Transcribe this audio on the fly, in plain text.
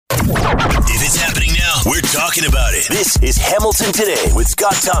We're talking about it. This is Hamilton Today with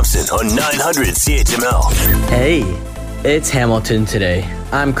Scott Thompson on 900 CHML. Hey, it's Hamilton Today.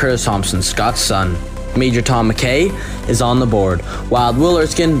 I'm Curtis Thompson, Scott's son. Major Tom McKay is on the board. Wild Will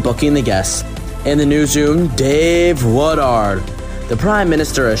Erskine booking the guests. In the newsroom, Dave Woodard. The Prime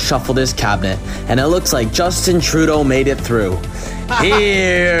Minister has shuffled his cabinet, and it looks like Justin Trudeau made it through.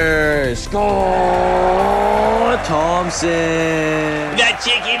 Here's Scott Thompson. The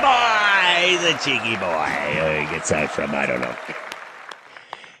cheeky boy. Where he gets that from, I don't know.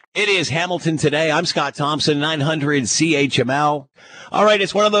 It is Hamilton Today. I'm Scott Thompson, 900 CHML. All right,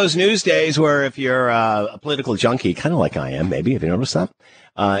 it's one of those news days where if you're a political junkie, kind of like I am, maybe, have you noticed that?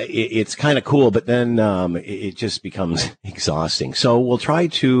 It's kind of cool, but then it just becomes exhausting. So we'll try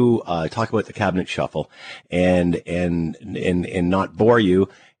to talk about the cabinet shuffle and not bore you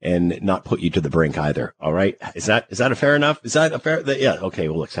and not put you to the brink either. All right, is that a fair enough? Is that a fair? Yeah, okay,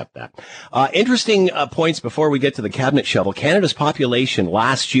 we'll accept that. Interesting points before we get to the cabinet shuffle. Canada's population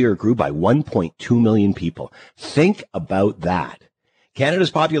last year grew by 1.2 million people. Think about that.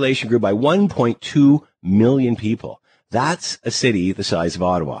 Canada's population grew by 1.2 million people. That's a city the size of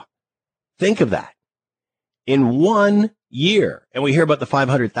Ottawa. Think of that. In 1 year. And we hear about the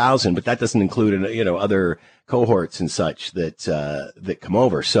 500,000, but that doesn't include, other cohorts and such that come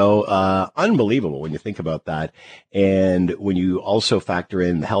over. So, unbelievable when you think about that. And when you also factor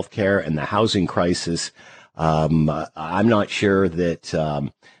in the healthcare and the housing crisis, I'm not sure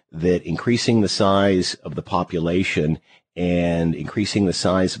that increasing the size of the population and increasing the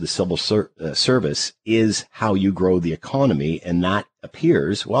size of the civil service is how you grow the economy. And that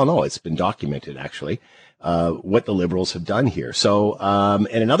appears, well, no, it's been documented, actually, what the Liberals have done here. So,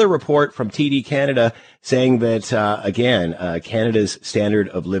 and another report from TD Canada saying that, Canada's standard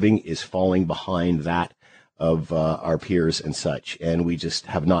of living is falling behind that of our peers and such. And we just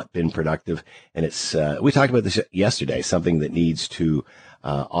have not been productive. And it's, we talked about this yesterday, something that needs to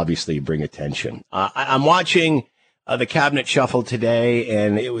obviously bring attention. I'm watching the cabinet shuffle today,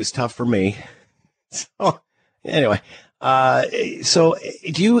 and it was tough for me. So anyway, can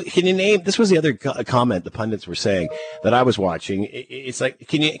you name, this was the other comment the pundits were saying that I was watching. It's like,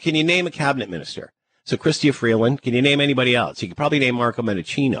 can you name a cabinet minister? So Chrystia Freeland, can you name anybody else? You could probably name Marco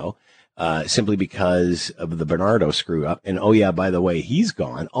Mendicino, simply because of the Bernardo screw up. And oh yeah, by the way, he's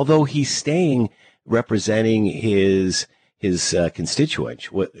gone, although he's staying representing his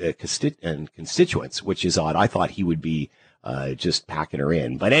constituents, which is odd. I thought he would be just packing her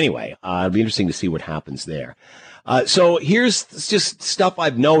in. But anyway, it'll be interesting to see what happens there. So here's just stuff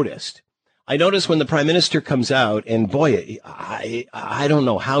I've noticed. I noticed when the Prime Minister comes out, and boy, I don't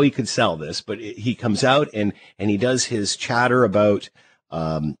know how he could sell this, but he comes out and he does his chatter about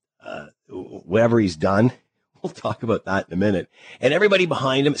whatever he's done. We'll talk about that in a minute. And everybody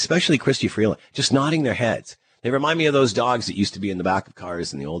behind him, especially Chrystia Freeland, just nodding their heads. They remind me of those dogs that used to be in the back of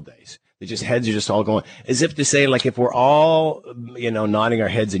cars in the old days. Heads are just all going, as if to say, like, if we're all, nodding our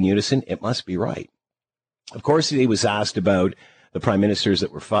heads in unison, it must be right. Of course, he was asked about the prime ministers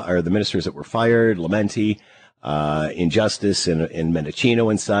that were the ministers that were fired, Lamenti, Injustice, and Mendicino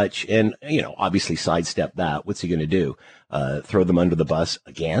and such. And, obviously sidestep that. What's he going to do? Throw them under the bus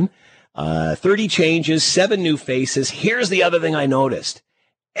again? 30 changes, 7 new faces. Here's the other thing I noticed.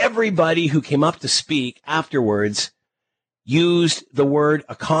 Everybody who came up to speak afterwards used the word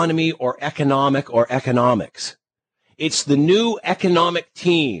economy or economic or economics. It's the new economic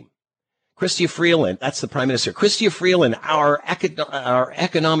team. Chrystia Freeland, that's the Prime Minister. Chrystia Freeland, our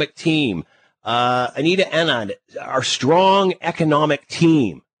economic team. Anita Anand, our strong economic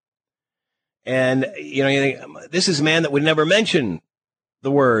team. And, you think, this is a man that would never mention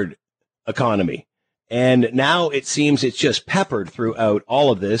the word economy. And now it seems it's just peppered throughout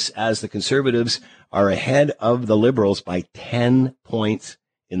all of this as the Conservatives are ahead of the Liberals by 10 points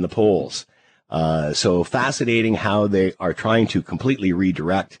in the polls. So fascinating how they are trying to completely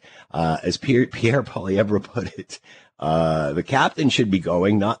redirect. As Pierre Poilievre put it, the captain should be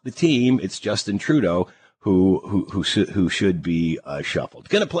going, not the team. It's Justin Trudeau who should be shuffled.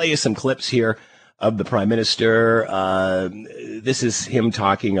 Going to play you some clips here of the Prime Minister. This is him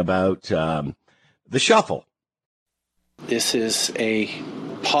talking about the shuffle. This is a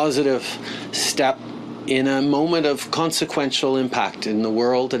positive step in a moment of consequential impact in the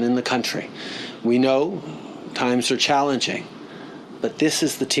world and in the country. We know times are challenging, but this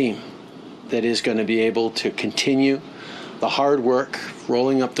is the team that is going to be able to continue the hard work,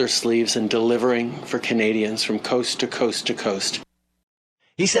 rolling up their sleeves and delivering for Canadians from coast to coast to coast.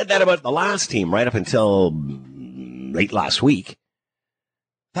 He said that about the last team right up until late last week.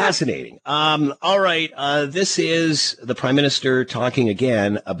 Fascinating. All right. This is the Prime Minister talking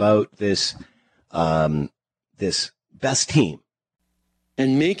again about this this best team.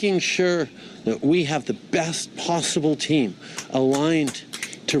 And making sure that we have the best possible team aligned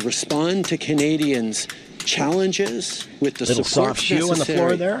to respond to Canadians' challenges with the Little support soft shoe on the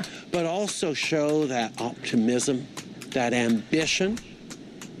floor there, but also show that optimism, that ambition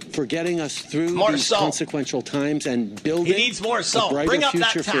for getting us through these consequential times and building a brighter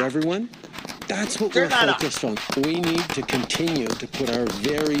future for everyone. That's what we're focused on. We need to continue to put our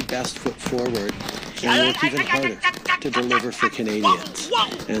very best foot forward and work even harder to deliver for Canadians.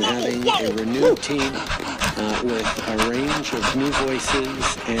 And having a renewed team with a range of new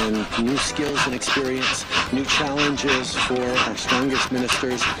voices and new skills and experience, new challenges for our strongest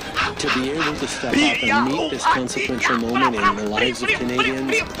ministers to be able to step up and meet this consequential moment in the lives of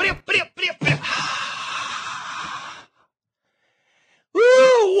Canadians.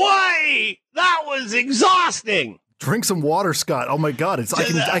 Why? That was exhausting. Drink some water, Scott. Oh my God,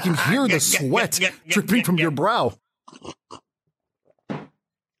 I can hear the sweat dripping from your brow.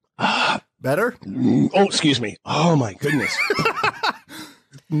 Better? Oh, excuse me. Oh my goodness.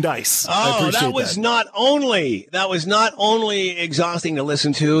 Nice. Oh, that was not only exhausting to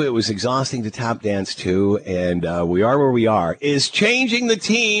listen to, it was exhausting to tap dance to, and we are where we are. Is changing the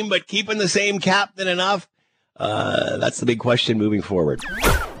team but keeping the same captain enough? That's the big question moving forward.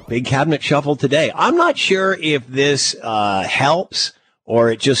 Big cabinet shuffle today. I'm not sure if this helps or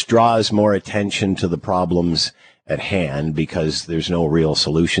it just draws more attention to the problems at hand because there's no real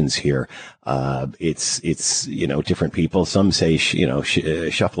solutions here. It's different people. Some say,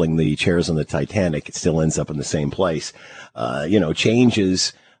 shuffling the chairs on the Titanic, it still ends up in the same place.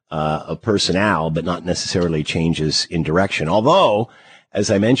 Changes of personnel, but not necessarily changes in direction. Although, as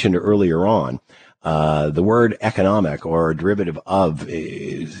I mentioned earlier on, the word economic or derivative of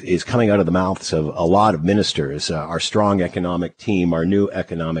is coming out of the mouths of a lot of ministers. Our strong economic team, our new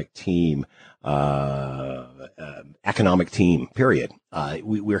economic team, period.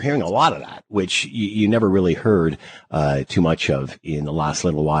 We're hearing a lot of that, which you never really heard too much of in the last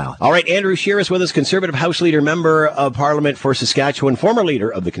little while. All right, Andrew Scheer is with us, Conservative House Leader, Member of Parliament for Saskatchewan, former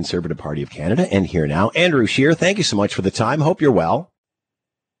leader of the Conservative Party of Canada, and here now. Andrew Scheer, thank you so much for the time. Hope you're well.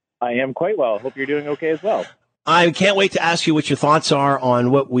 I am quite well. Hope you're doing okay as well. I can't wait to ask you what your thoughts are on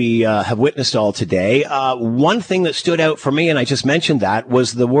what we have witnessed all today. One thing that stood out for me, and I just mentioned that,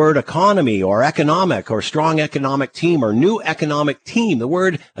 was the word economy or economic or strong economic team or new economic team. The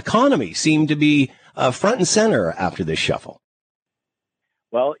word economy seemed to be front and center after this shuffle.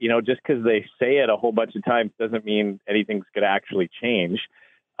 Well, just because they say it a whole bunch of times doesn't mean anything's going to actually change.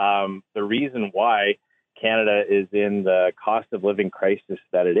 The reason why Canada is in the cost of living crisis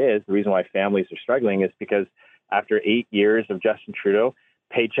that it is, the reason why families are struggling is because after 8 years of Justin Trudeau,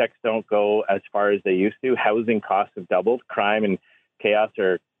 paychecks don't go as far as they used to. Housing costs have doubled. Crime and chaos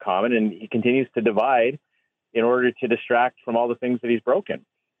are common. And he continues to divide in order to distract from all the things that he's broken.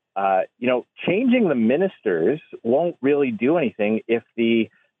 Changing the ministers won't really do anything if the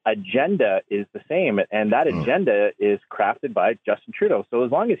agenda is the same. And that agenda is crafted by Justin Trudeau. So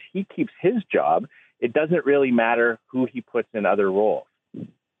as long as he keeps his job, it doesn't really matter who he puts in other roles.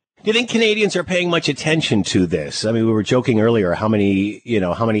 Do you think Canadians are paying much attention to this? I mean, we were joking earlier, how many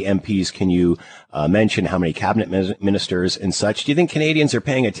MPs can you mention, how many cabinet ministers and such? Do you think Canadians are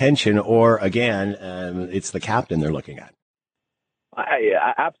paying attention, or again, it's the captain they're looking at?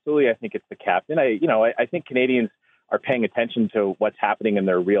 Absolutely. I think it's the captain. I think Canadians are paying attention to what's happening in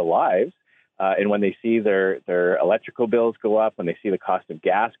their real lives. And when they see their electrical bills go up, when they see the cost of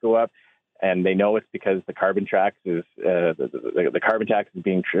gas go up, and they know it's because the carbon tax is the carbon tax is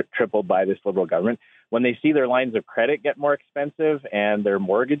being tripled by this Liberal government. When they see their lines of credit get more expensive and their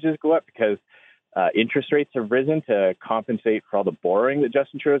mortgages go up because interest rates have risen to compensate for all the borrowing that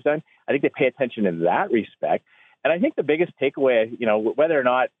Justin Trudeau has done, I think they pay attention in that respect. And I think the biggest takeaway, whether or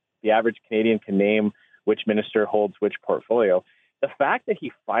not the average Canadian can name which minister holds which portfolio, the fact that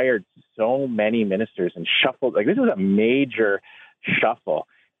he fired so many ministers and shuffled, this was a major shuffle.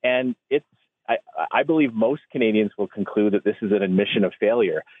 And I believe most Canadians will conclude that this is an admission of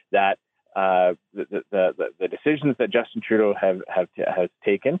failure, that the decisions that Justin Trudeau has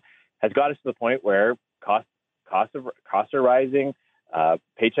taken has got us to the point where costs are rising,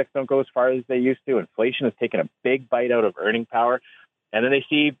 paychecks don't go as far as they used to, inflation has taken a big bite out of earning power, and then they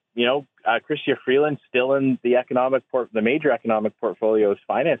see Chrystia Freeland still in the major economic portfolio's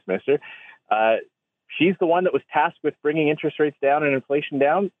finance minister. She's the one that was tasked with bringing interest rates down and inflation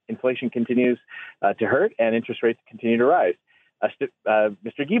down. Inflation continues to hurt, and interest rates continue to rise. Mr.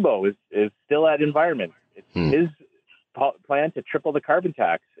 Guilbeault is still at environment. It's his plan to triple the carbon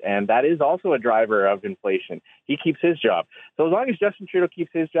tax, and that is also a driver of inflation. He keeps his job. So as long as Justin Trudeau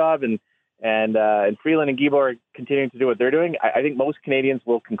keeps his job and and Freeland and Guilbeault are continuing to do what they're doing, I think most Canadians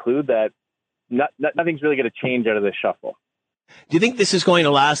will conclude that nothing's really going to change out of this shuffle. Do you think this is going to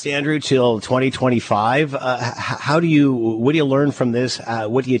last, Andrew, till 2025? What do you learn from this?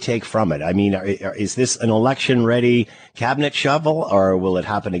 What do you take from it? I mean, is this an election-ready cabinet shuffle, or will it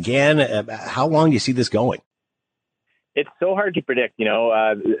happen again? How long do you see this going? It's so hard to predict.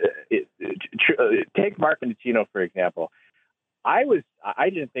 Take Marco Mendicino, for example. I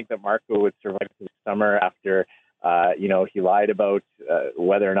didn't think that Marco would survive the summer after, he lied about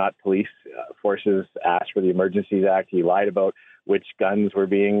whether or not police forces asked for the Emergencies Act. He lied about which guns were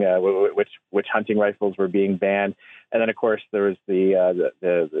being, which hunting rifles were being banned. And then, of course, there was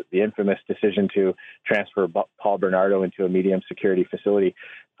the infamous decision to transfer Paul Bernardo into a medium security facility.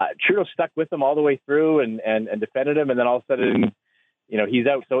 Trudeau stuck with him all the way through and defended him. And then all of a sudden, he's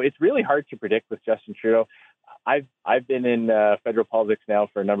out. So it's really hard to predict with Justin Trudeau. I've been in federal politics now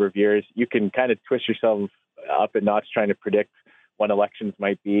for a number of years. You can kind of twist yourself up a notch trying to predict when elections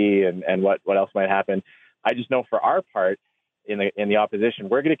might be and what else might happen. I just know for our part in the opposition,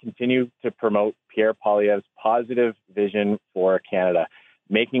 we're going to continue to promote Pierre Poilievre's positive vision for Canada,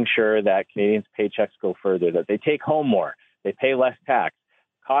 making sure that Canadians' paychecks go further, that they take home more, they pay less tax,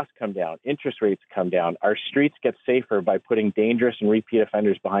 costs come down, interest rates come down, our streets get safer by putting dangerous and repeat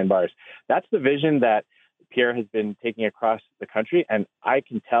offenders behind bars. That's the vision that Pierre has been taking across the country, and I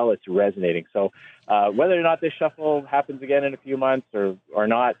can tell it's resonating. So whether or not this shuffle happens again in a few months or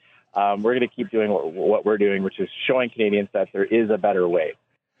not, we're going to keep doing what we're doing, which is showing Canadians that there is a better way.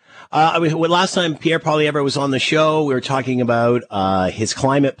 Last time Pierre Poilievre was on the show, we were talking about his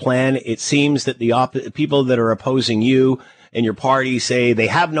climate plan. It seems that the people that are opposing you and your party say they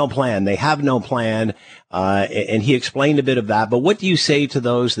have no plan. They have no plan. And he explained a bit of that. But what do you say to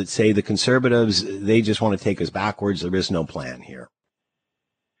those that say the Conservatives, they just want to take us backwards? There is no plan here.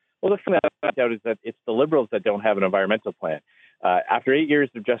 Well, the thing that I found out is that it's the Liberals that don't have an environmental plan. After 8 years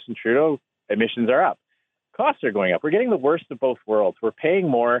of Justin Trudeau, emissions are up. Costs are going up. We're getting the worst of both worlds. We're paying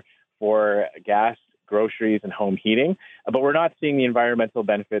more for gas, groceries, and home heating, but we're not seeing the environmental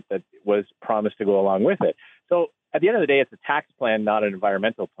benefit that was promised to go along with it. So at the end of the day, it's a tax plan, not an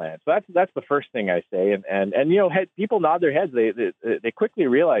environmental plan. So that's the first thing I say. And people nod their heads. They quickly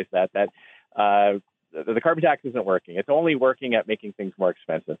realize that the carbon tax isn't working. It's only working at making things more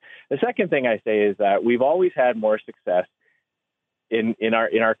expensive. The second thing I say is that we've always had more success in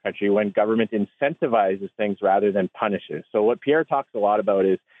our country when government incentivizes things rather than punishes. So what Pierre talks a lot about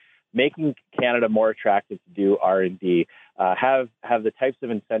is making Canada more attractive to do R&D, have the types of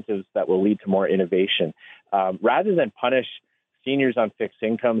incentives that will lead to more innovation, rather than punish seniors on fixed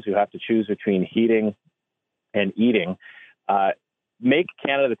incomes who have to choose between heating and eating. Make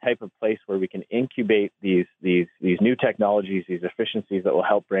Canada the type of place where we can incubate these new technologies, these efficiencies that will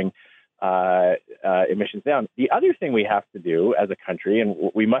help bring emissions down. The other thing we have to do as a country,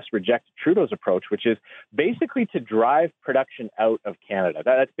 and we must reject Trudeau's approach, which is basically to drive production out of Canada.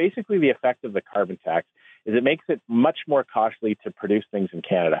 That's basically the effect of the carbon tax, is it makes it much more costly to produce things in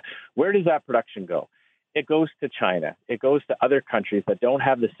Canada. Where does that production go? It goes to China. It goes to other countries that don't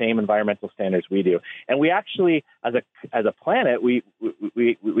have the same environmental standards we do. And we actually, as a planet, we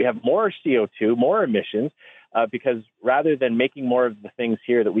have more CO2, more emissions, because rather than making more of the things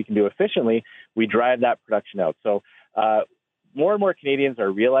here that we can do efficiently, we drive that production out. So more and more Canadians are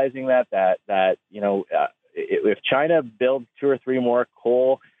realizing that if China builds 2 or 3 more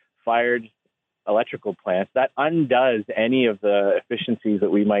coal-fired electrical plants, that undoes any of the efficiencies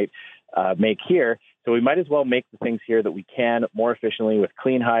that we might make here. So we might as well make the things here that we can more efficiently with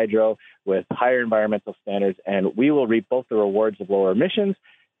clean hydro, with higher environmental standards, and we will reap both the rewards of lower emissions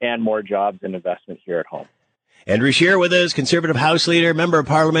and more jobs and investment here at home. Andrew Scheer with us, Conservative House Leader, Member of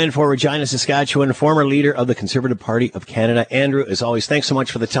Parliament for Regina, Saskatchewan, former leader of the Conservative Party of Canada. Andrew, as always, thanks so much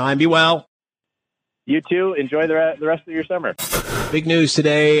for the time. Be well. You too. Enjoy the rest of your summer. Big news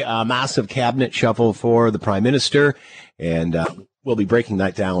today, a massive cabinet shuffle for the Prime Minister, and we'll be breaking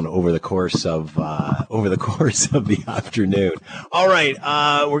that down over the course of the afternoon. All right,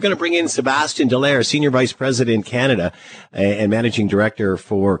 we're going to bring in Sébastien Dallaire, Senior Vice President Canada and Managing Director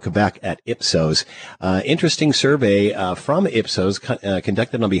for Quebec at Ipsos. Interesting survey from Ipsos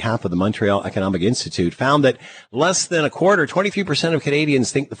conducted on behalf of the Montreal Economic Institute found that less than a quarter, 23% of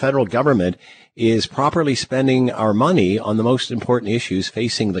Canadians think the federal government is properly spending our money on the most important issues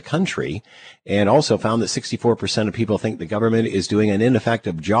facing the country, and also found that 64% of people think the government is doing an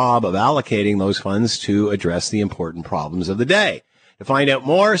ineffective job of allocating those funds to address the important problems of the day. To find out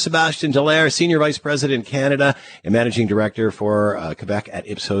more, Sébastien Dallaire, Senior Vice President Canada and Managing Director for Quebec at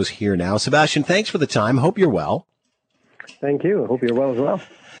Ipsos, here now. Sébastien, thanks for the time. Hope you're well. Thank you. I hope you're well as well.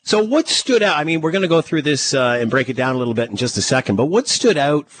 So what stood out? I mean, we're going to go through this and break it down a little bit in just a second. But what stood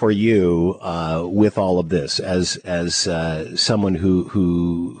out for you with all of this, as someone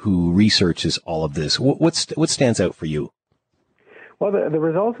who researches all of this? What stands out for you? Well, the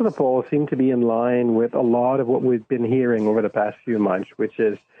results of the poll seem to be in line with a lot of what we've been hearing over the past few months, which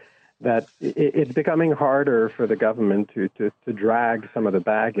is that it's becoming harder for the government to drag some of the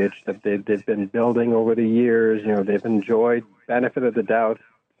baggage that they've been building over the years. You know, they've enjoyed benefit of the doubt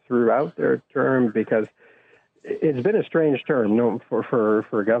throughout their term, because it's been a strange term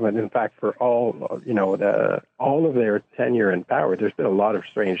for government. In fact, for all of their tenure in power, there's been a lot of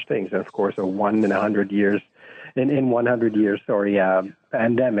strange things. And of course, a 1 in 100 years, in 100 years,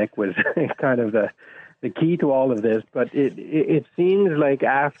 pandemic was kind of the key to all of this. But it seems like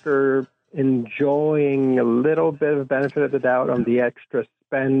after enjoying a little bit of benefit of the doubt on the extra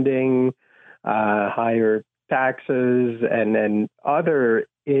spending, higher taxes, and then other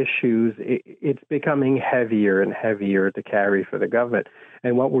issues, it's becoming heavier and heavier to carry for the government.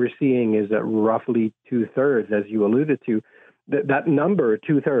 And what we're seeing is that roughly 2/3, as you alluded to, that number,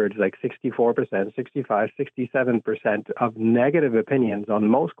 2/3, like 64%, 65, 67% of negative opinions on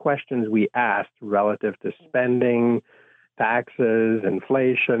most questions we asked relative to spending, taxes,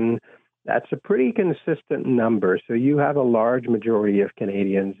 inflation. That's a pretty consistent number. So you have a large majority of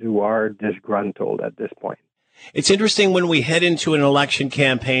Canadians who are disgruntled at this point. It's interesting when we head into an election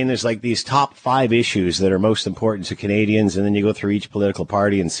campaign, there's like these top 5 issues that are most important to Canadians, and then you go through each political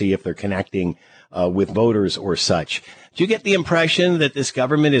party and see if they're connecting with voters or such. Do you get the impression that this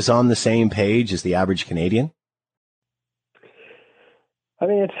government is on the same page as the average Canadian? I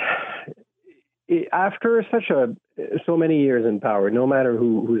mean, after so many years in power, no matter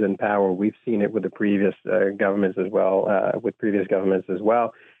who's in power, we've seen it with the previous governments as well.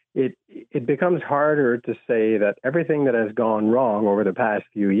 It becomes harder to say that everything that has gone wrong over the past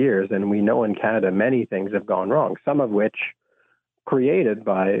few years, and we know in Canada many things have gone wrong, some of which created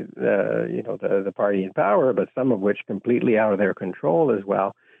by the party in power, but some of which completely out of their control as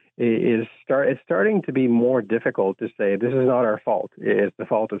well. It's starting to be more difficult to say this is not our fault. It's the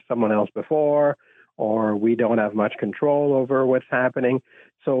fault of someone else before, or we don't have much control over what's happening.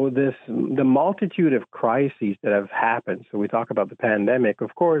 So the multitude of crises that have happened. So we talk about the pandemic,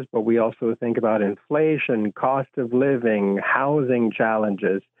 of course, but we also think about inflation, cost of living, housing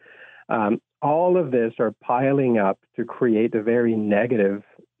challenges. All of this are piling up to create a very negative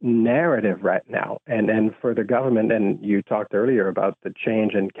narrative right now. And for the government, and you talked earlier about the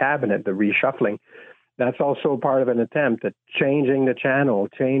change in cabinet, the reshuffling, that's also part of an attempt at changing the channel,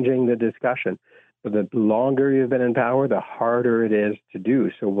 changing the discussion. But the longer you've been in power, the harder it is to do.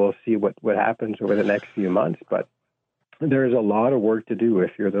 So we'll see what happens over the next few months. But there's a lot of work to do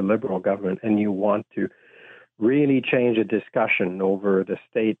if you're the Liberal government and you want to really change a discussion over the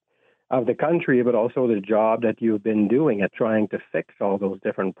state of the country, but also the job that you've been doing at trying to fix all those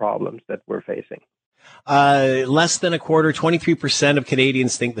different problems that we're facing. Less than a quarter, 23% of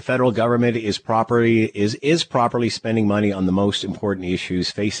Canadians think the federal government is properly spending money on the most important issues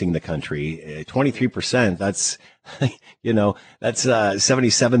facing the country. 23%, that's, that's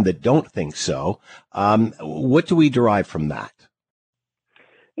 77 that don't think so. What do we derive from that?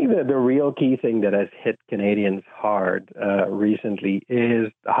 I think the real key thing that has hit Canadians hard recently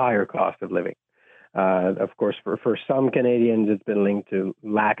is the higher cost of living. Of course, for some Canadians, it's been linked to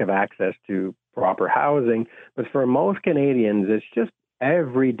lack of access to proper housing. But for most Canadians, it's just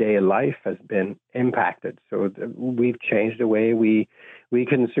everyday life has been impacted. So we've changed the way we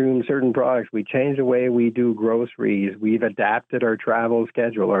consume certain products. We changed the way we do groceries. We've adapted our travel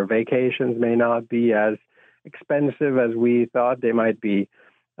schedule. Our vacations may not be as expensive as we thought they might be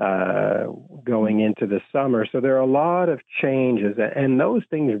going into the summer. So there are a lot of changes, and those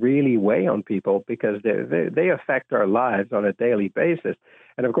things really weigh on people because they affect our lives on a daily basis.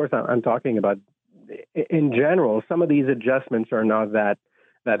 And of course, I'm talking about, in general, some of these adjustments are not that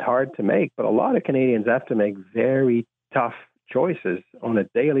hard to make, but a lot of Canadians have to make very tough choices on a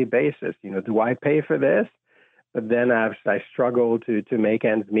daily basis. Do I pay for this? But then I struggle to make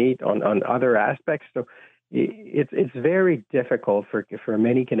ends meet on other aspects. So it's very difficult for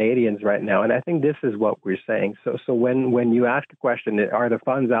many Canadians right now, and I think this is what we're saying. So when you ask a question, are the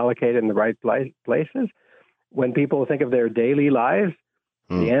funds allocated in the right places? When people think of their daily lives,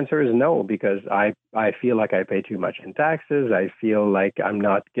 the answer is no, because I feel like I pay too much in taxes. I feel like I'm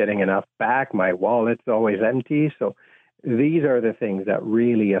not getting enough back. My wallet's always empty. So these are the things that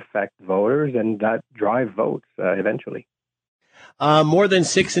really affect voters and that drive votes eventually. More than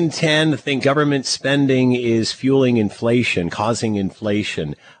 6 in 10 think government spending is fueling inflation, causing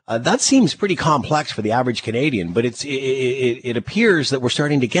inflation. That seems pretty complex for the average Canadian, but it appears that we're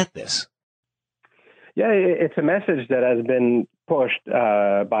starting to get this. Yeah, it's a message that has been pushed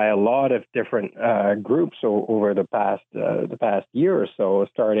by a lot of different groups over the past year or so,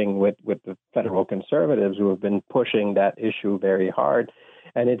 starting with the federal Conservatives, who have been pushing that issue very hard,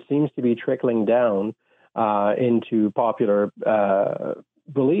 and it seems to be trickling down into popular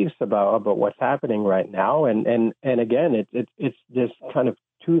beliefs about what's happening right now. And again, it's just kind of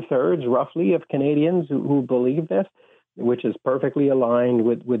 2/3 roughly of Canadians who believe this, which is perfectly aligned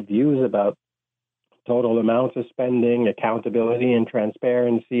with views about total amounts of spending, accountability, and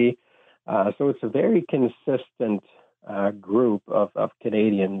transparency. So it's a very consistent group of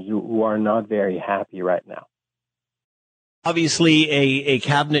Canadians who are not very happy right now. Obviously, a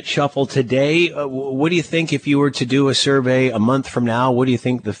cabinet shuffle today. What do you think if you were to do a survey a month from now? What do you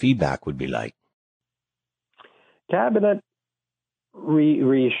think the feedback would be like? Cabinet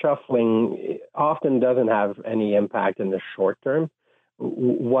reshuffling often doesn't have any impact in the short term.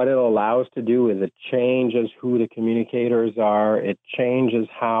 What it allows to do is it changes who the communicators are. It changes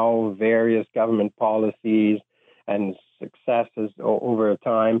how various government policies and successes over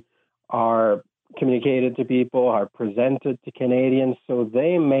time are communicated to people, are presented to Canadians, so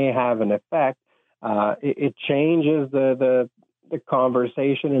they may have an effect. It changes the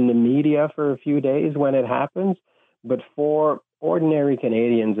conversation in the media for a few days when it happens, but for ordinary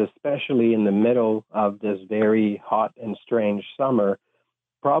Canadians, especially in the middle of this very hot and strange summer,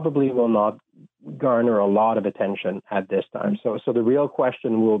 probably will not garner a lot of attention at this time. So the real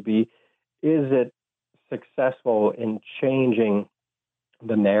question will be, is it successful in changing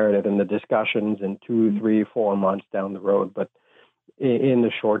the narrative and the discussions in 2, 3, 4 months down the road? But in the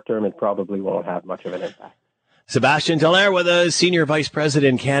short term, it probably won't have much of an impact. Sebastian Dallaire with us, Senior Vice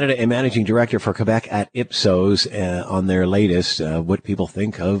President, Canada, and Managing Director for Quebec at Ipsos, on their latest, what people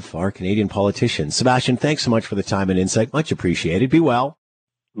think of our Canadian politicians. Sebastian, thanks so much for the time and insight. Much appreciated. Be well.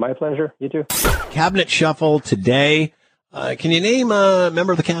 My pleasure. You too. Cabinet shuffle today. Can you name a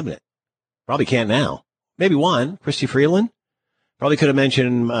member of the cabinet? Probably can't now. Maybe one. Chrystia Freeland. Probably could have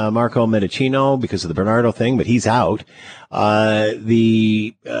mentioned Marco Mendicino because of the Bernardo thing, but he's out.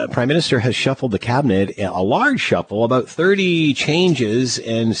 The Prime Minister has shuffled the cabinet, a large shuffle, about 30 changes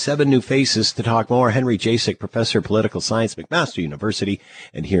and 7 new faces. To talk more, Henry Jasek, Professor of Political Science, McMaster University,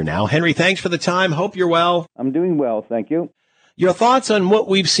 and here now. Henry, thanks for the time. Hope you're well. I'm doing well, thank you. Your thoughts on what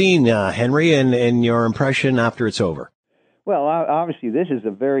we've seen, Henry, and your impression after it's over? Well, obviously, this is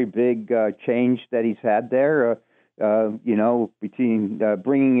a very big change that he's had there. Between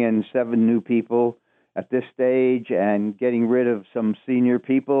bringing in 7 new people at this stage and getting rid of some senior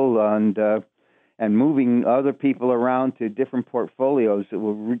people and moving other people around to different portfolios, that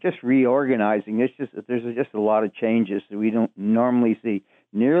we're just reorganizing. There's just a lot of changes that we don't normally see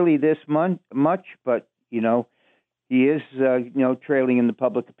nearly this much, but he is trailing in the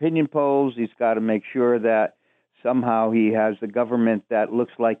public opinion polls. He's got to make sure that somehow he has a government that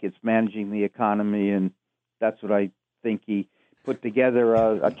looks like it's managing the economy, and that's what I think. He put together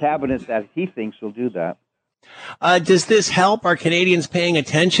a cabinet that he thinks will do that. Does this help? Are Canadians paying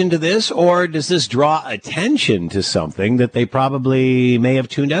attention to this, or does this draw attention to something that they probably may have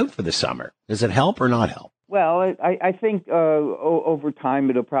tuned out for the summer? Does it help or not help? Well, I think over time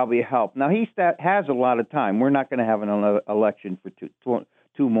it'll probably help. Now, he has a lot of time. We're not going to have an election for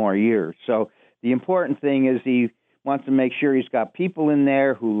two more years. So the important thing is he wants to make sure he's got people in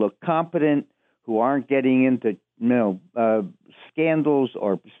there who look competent, who aren't getting into scandals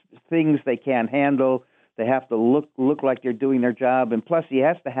or things they can't handle. They have to look like they're doing their job. And plus, he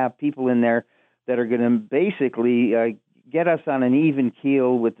has to have people in there that are going to basically get us on an even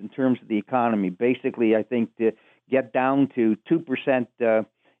keel in terms of the economy. Basically, I think to get down to 2%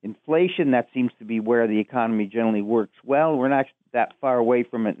 inflation, that seems to be where the economy generally works well. We're not that far away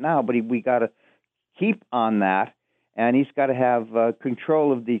from it now, but we got to keep on that. And he's got to have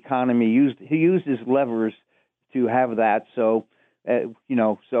control of the economy. He uses levers to have that. So,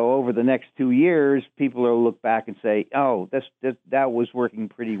 so over the next 2 years, people will look back and say, "Oh, that was working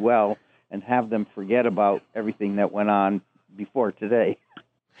pretty well," and have them forget about everything that went on before today.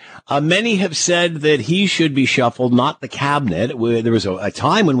 Many have said that he should be shuffled, not the cabinet. There was a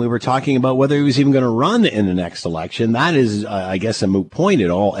time when we were talking about whether he was even going to run in the next election. That is, I guess, a moot point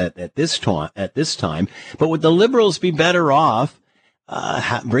at this time. But would the Liberals be better off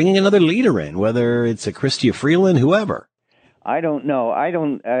bringing another leader in, whether it's a Chrystia Freeland, whoever? I don't know.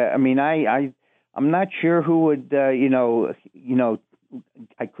 I'm not sure who would,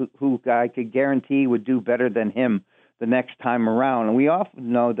 who I could guarantee would do better than him. the next time around. And we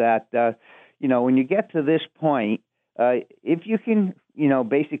often know that, when you get to this point, if you can,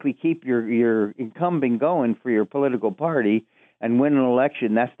 basically keep your incumbent going for your political party and win an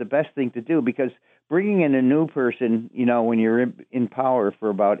election, that's the best thing to do, because bringing in a new person, when you're in power for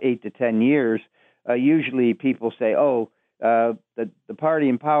about 8 to 10 years, usually people say, the party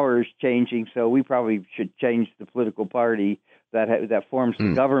in power is changing, so we probably should change the political party that forms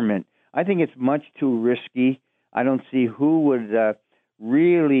the government. I think it's much too risky. I don't see who would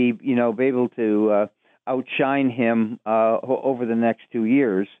really, be able to outshine him over the next 2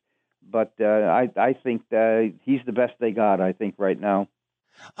 years. But I think he's the best they got, I think, right now.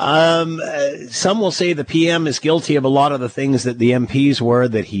 Some will say the PM is guilty of a lot of the things that the MPs were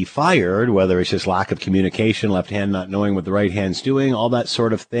that he fired, whether it's just lack of communication, left hand not knowing what the right hand's doing, all that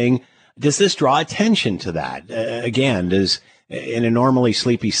sort of thing. Does this draw attention to that? Again, in a normally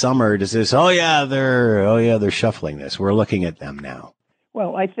sleepy summer, does this, they're shuffling this. We're looking at them now.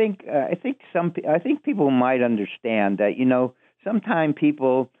 Well, I think people might understand that,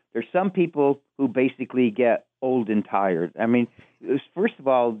 there's some people who basically get old and tired. I mean, first of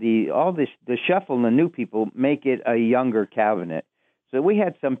all, the shuffle and the new people make it a younger cabinet. So we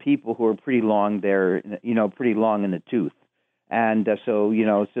had some people who were pretty long there, pretty long in the tooth. And so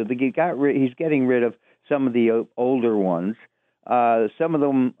he's getting rid of some of the older ones. Some of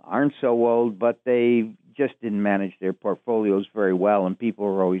them aren't so old, but they just didn't manage their portfolios very well, and people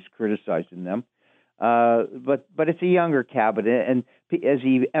are always criticizing them. But it's a younger cabinet, and as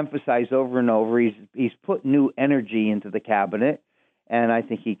he emphasized over and over, he's put new energy into the cabinet, and I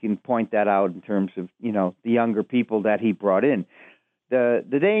think he can point that out in terms of the younger people that he brought in.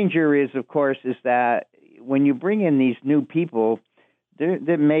 The danger is, of course, is that when you bring in these new people,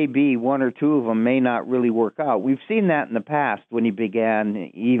 there may be one or two of them may not really work out. We've seen that in the past when he began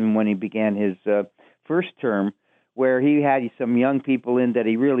his first term, where he had some young people in that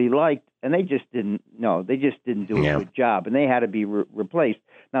he really liked, and they just didn't do a good job, and they had to be replaced.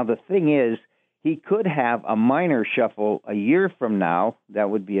 Now, the thing is, he could have a minor shuffle a year from now.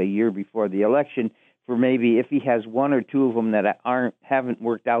 That would be a year before the election, for maybe if he has one or two of them that haven't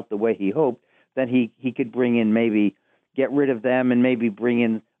worked out the way he hoped, then he could bring in, maybe get rid of them and maybe bring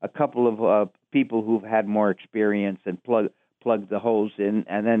in a couple of people who've had more experience and plug the holes in,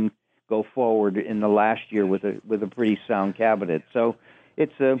 and then go forward in the last year with a pretty sound cabinet. So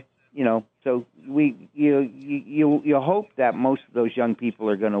it's so you hope that most of those young people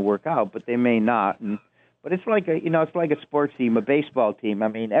are going to work out, but they may not. But it's like a sports team, a baseball team. I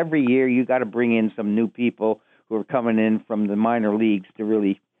mean, every year you got to bring in some new people who are coming in from the minor leagues to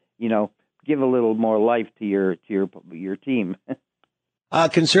really, give a little more life to your team.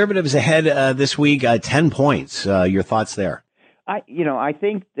 Conservatives ahead this week, 10 points. Your thoughts there? I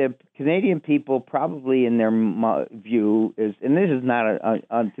think the Canadian people probably, in their view, is, and this is not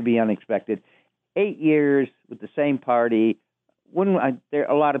to be unexpected, 8 years with the same party. You're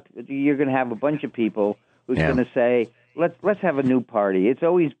going to have a bunch of people who's going to say, let's have a new party. It's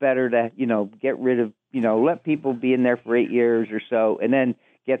always better to get rid of let people be in there for 8 years or so, and then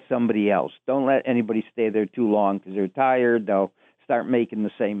get somebody else. Don't let anybody stay there too long because they're tired. They'll start making the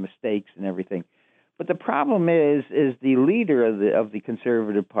same mistakes and everything. But the problem is the leader of the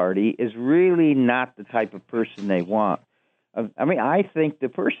Conservative Party is really not the type of person they want. I mean, I think the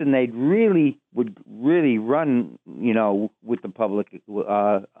person they would really run, with the public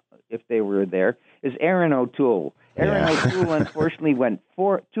if they were there is Erin O'Toole. Erin O'Toole unfortunately went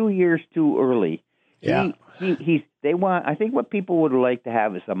 2 years too early. Yeah. I think what people would like to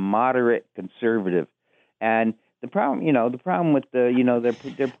have is a moderate conservative, and the problem with their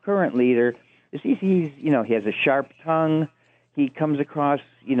current leader is he has a sharp tongue. He comes across,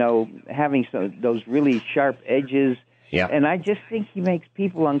 having those really sharp edges. Yeah. And I just think he makes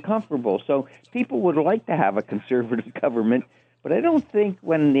people uncomfortable. So people would like to have a conservative government, but I don't think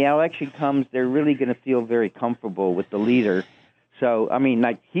when the election comes, they're really going to feel very comfortable with the leader. So, I mean,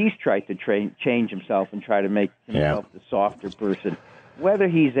 he's tried to change himself and try to make himself the softer person. Whether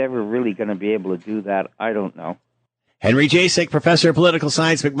he's ever really going to be able to do that, I don't know. Henry Jasek, professor of political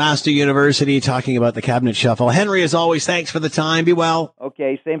science, McMaster University, talking about the cabinet shuffle. Henry, as always, thanks for the time. Be well.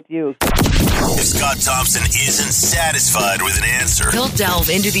 Okay, same to you. If Scott Thompson isn't satisfied with an answer, he'll delve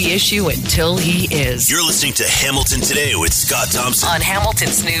into the issue until he is. You're listening to Hamilton Today with Scott Thompson on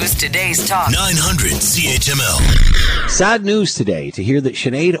Hamilton's News Today's Talk 900 CHML. Sad news today to hear that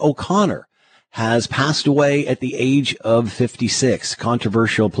Sinead O'Connor has passed away at the age of 56.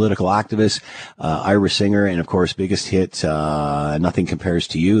 Controversial political activist, Irish singer, and of course, biggest hit, Nothing Compares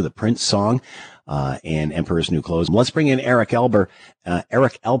to You, the Prince song. and Emperor's New Clothes. Let's bring in Eric Alper,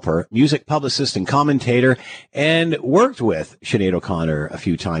 music publicist and commentator, and worked with Sinead O'Connor a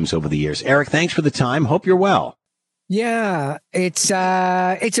few times over the years. Eric, thanks for the time. Hope you're well. Yeah, it's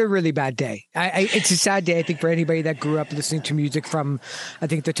a really bad day. It's a sad day, I think, for anybody that grew up listening to music from, I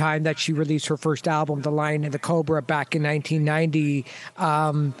think, the time that she released her first album, The Lion and the Cobra, back in 1990.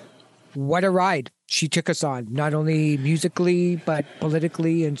 What a ride she took us on, not only musically, but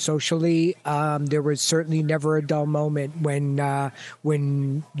politically and socially. There was certainly never a dull moment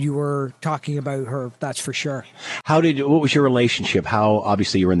when you were talking about her, that's for sure. What was your relationship? How,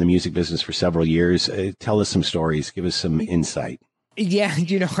 obviously, you were in the music business for several years. Tell us some stories. Give us some insight. Yeah,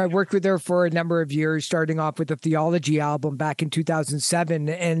 I worked with her for a number of years, starting off with the Theology album back in 2007,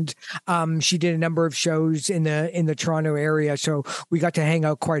 and she did a number of shows in the Toronto area, so we got to hang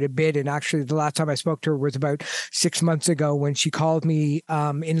out quite a bit. And actually, the last time I spoke to her was about 6 months ago, when she called me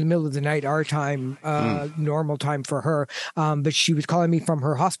in the middle of the night, our time, normal time for her, but she was calling me from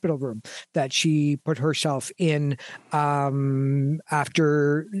her hospital room that she put herself in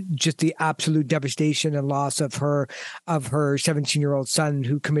after just the absolute devastation and loss of her 17-year-old son,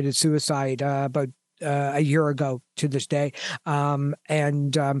 who committed suicide about a year ago to this day.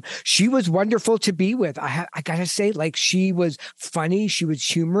 And she was wonderful to be with. I gotta say, like, she was funny. She was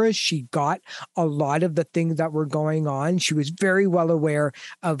humorous. She got a lot of the things that were going on. She was very well aware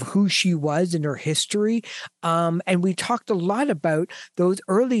of who she was and her history. And we talked a lot about those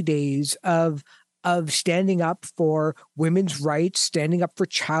early days of standing up for women's rights, standing up for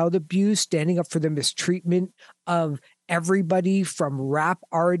child abuse, standing up for the mistreatment of everybody from rap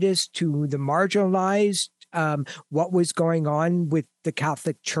artists to the marginalized, what was going on with the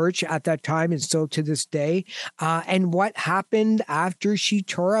Catholic Church at that time and still to this day, and what happened after she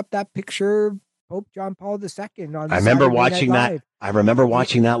tore up that picture of Pope John Paul II on I remember Saturday watching Night that. Live. I remember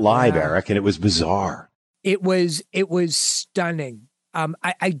watching that live, Yeah. Eric, and it was bizarre. It was stunning.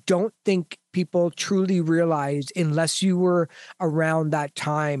 I don't think people truly realize, unless you were around that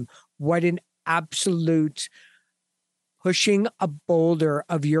time, what an absolute pushing a boulder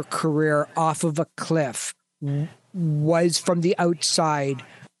of your career off of a cliff was, from the outside,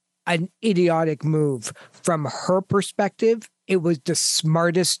 an idiotic move. From her perspective, it was the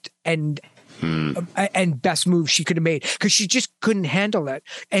smartest and best move she could have made, because she just couldn't handle it.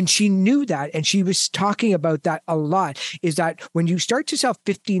 And she knew that. And she was talking about that a lot, is that when you start to sell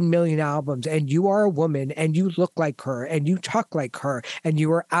 15 million albums and you are a woman and you look like her and you talk like her and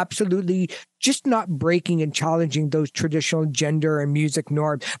you are absolutely just not breaking and challenging those traditional gender and music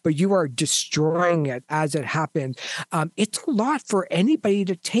norms, but you are destroying it as it happens. It's a lot for anybody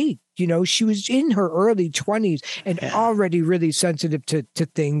to take. She was in her early 20s and already really sensitive to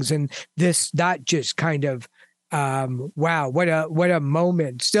things. And that just kind of, wow, what a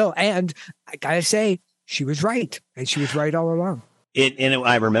moment still. And I gotta say, she was right. And she was right all along.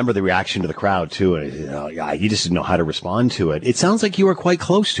 I remember the reaction to the crowd too. And you just didn't know how to respond to it. It sounds like you were quite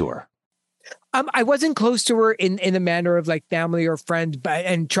close to her. I wasn't close to her in the manner of like family or friends,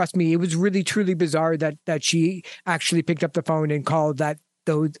 and trust me, it was really truly bizarre that she actually picked up the phone and called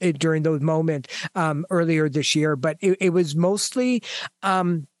during those moments earlier this year. But it was mostly,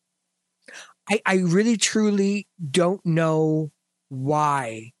 I really truly don't know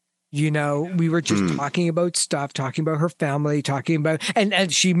why. We were just talking about stuff, talking about her family, talking about,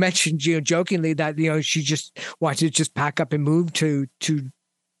 and she mentioned, jokingly that, she just wanted to just pack up and move to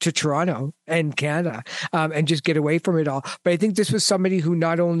Toronto and Canada, and just get away from it all. But I think this was somebody who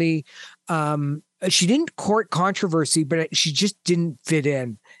not only, she didn't court controversy, but she just didn't fit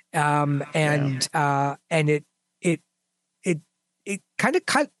in. And it kind of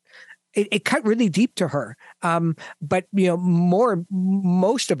cut. It cut really deep to her. But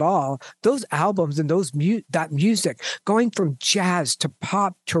most of all, those albums and that music, going from jazz to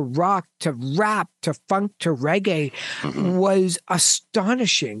pop to rock to rap to funk to reggae, was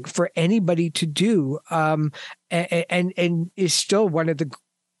astonishing for anybody to do. And is still one of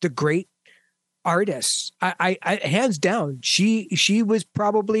the great artists. I hands down, she was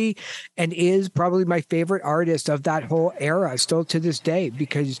probably and is probably my favorite artist of that whole era still to this day,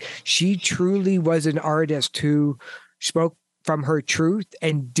 because she truly was an artist who spoke from her truth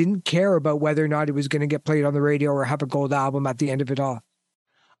and didn't care about whether or not it was going to get played on the radio or have a gold album at the end of it all.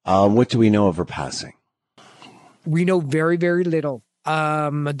 What do we know of her passing? We know very, very little.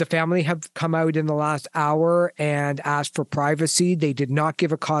 The family have come out in the last hour and asked for privacy. They did not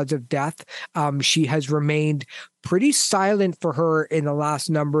give a cause of death. She has remained pretty silent for her in the last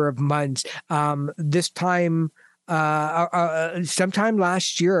number of months. This time sometime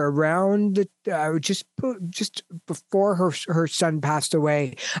last year, around just before her son passed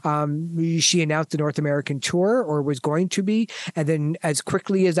away. She announced the North American tour, or was going to be, and then as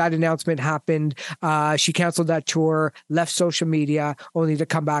quickly as that announcement happened, she canceled that tour, left social media, only to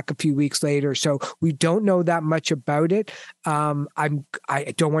come back a few weeks later. So we don't know that much about it. I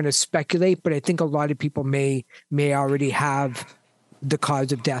don't want to speculate, but I think a lot of people may already have the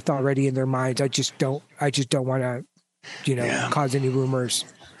cause of death already in their minds. I just don't want to, cause any rumors.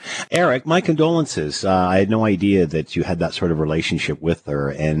 Eric, my condolences. I had no idea that you had that sort of relationship with her,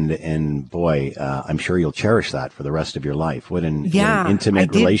 and boy, I'm sure you'll cherish that for the rest of your life. What an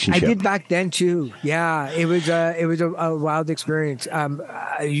intimate relationship. I did back then too. Yeah, it was a wild experience.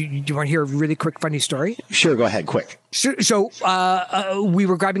 Do you want to hear a really quick funny story? Sure, go ahead, quick. So we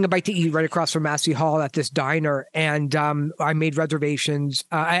were grabbing a bite to eat right across from Massey Hall at this diner, and I made reservations.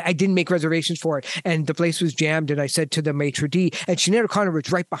 I didn't make reservations for it, and the place was jammed. And I said to the maitre d', and Sinead O'Connor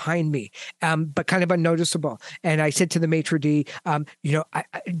was right behind me, but kind of unnoticeable. And I said to the maitre d', do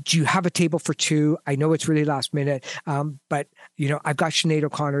you have a table for two? I know it's really last minute, but I've got Sinead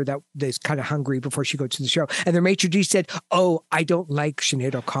O'Connor that is kind of hungry before she goes to the show. And the maitre d' said, "Oh, I don't like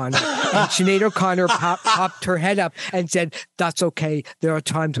Sinead O'Connor." And Sinead O'Connor popped her head up and said, "That's okay. There are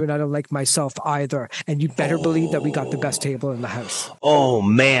times when I don't like myself either. And you better believe that we got the best table in the house." Oh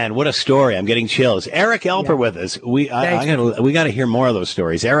man, what a story. I'm getting chills. Eric Alper with us. We got to hear more of those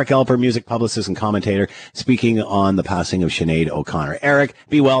stories. Eric Alper, music publicist and commentator, speaking on the passing of Sinead O'Connor. Eric,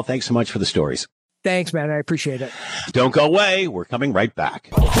 be well. Thanks so much for the stories. Thanks, man. I appreciate it. Don't go away. We're coming right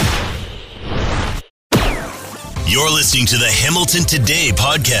back. You're listening to the Hamilton Today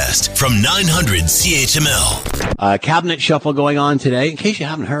podcast from 900 CHML. Cabinet shuffle going on today, in case you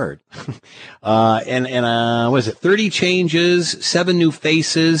haven't heard. What is it? 30 changes, 7 new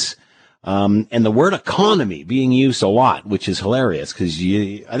faces, and the word economy being used a lot, which is hilarious because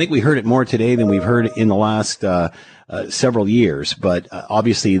I think we heard it more today than we've heard in the last several years. But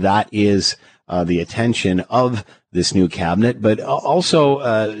obviously that is the attention of this new cabinet, but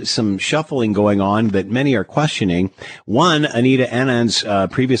also some shuffling going on that many are questioning. One, Anita Anand's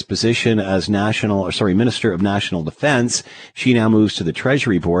previous position as Minister of National Defense, she now moves to the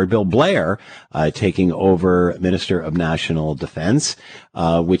Treasury Board. Bill Blair taking over Minister of National Defense,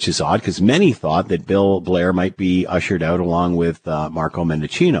 which is odd because many thought that Bill Blair might be ushered out along with Marco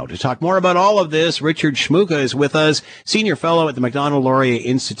Mendicino. To talk more about all of this, Richard Shmuka is with us, Senior Fellow at the Macdonald-Laurier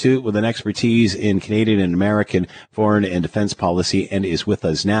Institute with an expertise in Canadian and American foreign and defense policy, and is with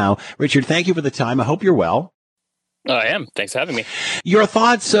us now. Richard, thank you for the time. I hope you're well. I am. Thanks for having me. Your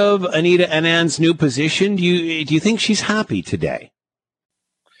thoughts of Anita Anand's new position? Do you think she's happy today?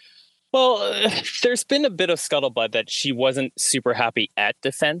 Well, there's been a bit of scuttlebutt that she wasn't super happy at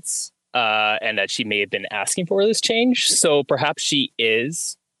defense, and that she may have been asking for this change. So perhaps she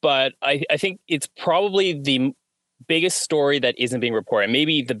is, but I think it's probably the biggest story that isn't being reported.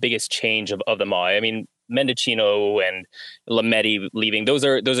 Maybe the biggest change of them all. I mean, Mendicino and Lametti leaving, those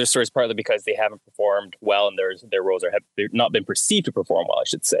are stories partly because they haven't performed well and their roles have not been perceived to perform well, I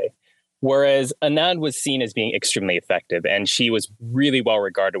should say. Whereas Anand was seen as being extremely effective, and she was really well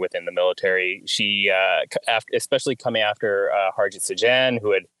regarded within the military. She, especially coming after Harjit Sajjan,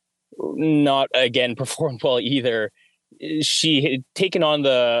 who had not again performed well either. She had taken on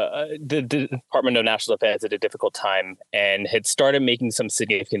the Department of National Defense at a difficult time and had started making some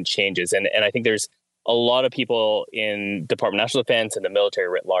significant changes. And I think there's a lot of people in Department of National Defense and the military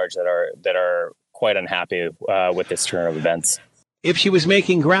writ large that are quite unhappy with this turn of events. If she was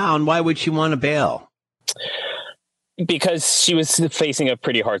making ground, why would she want to bail? Because she was facing a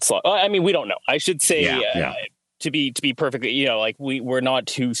pretty hard slog. I mean, we don't know. I should say, to be perfectly, we're not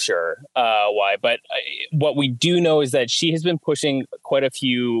too sure why. But what we do know is that she has been pushing quite a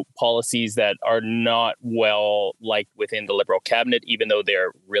few policies that are not well liked within the Liberal cabinet, even though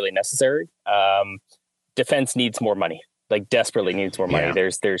they're really necessary. Defense needs more money, desperately needs more money. Yeah.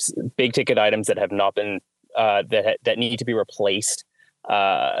 There's big ticket items that have not been that need to be replaced.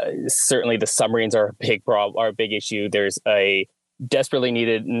 Certainly, the submarines are a big problem, are a big issue. There's a desperately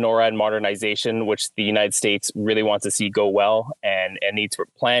needed NORAD modernization, which the United States really wants to see go well and needs for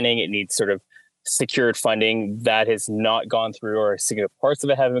planning. It needs sort of secured funding that has not gone through, or significant parts of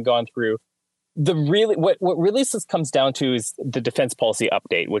it haven't gone through. What really this comes down to is the defense policy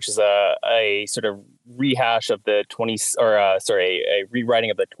update, which is a sort of rehash of the a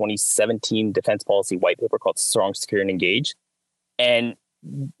rewriting of the 2017 defense policy white paper called Strong, Secure, and Engage. And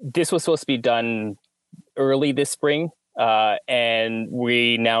this was supposed to be done early this spring. And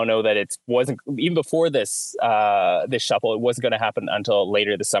we now know that it wasn't, even before this shuffle, it wasn't going to happen until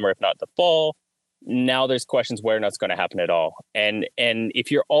later this summer, if not the fall. Now there's questions whether or not it's going to happen at all. And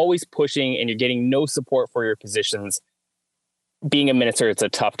if you're always pushing and you're getting no support for your positions, being a minister, it's a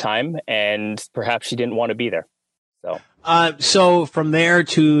tough time, and perhaps she didn't want to be there. So from there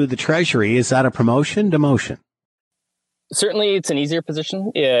to the Treasury, is that a promotion, demotion? Certainly, it's an easier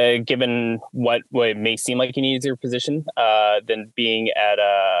position, given what may seem like an easier position than being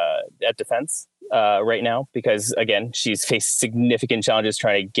at Defense right now, because again, she's faced significant challenges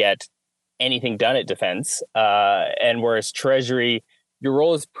trying to get anything done at Defense, and whereas Treasury, your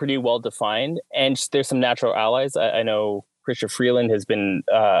role is pretty well defined, and there's some natural allies. I know Chrystia Freeland has been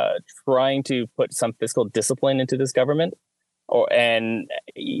trying to put some fiscal discipline into this government. And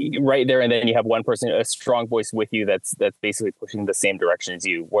right there, and then you have one person, a strong voice with you that's basically pushing the same direction as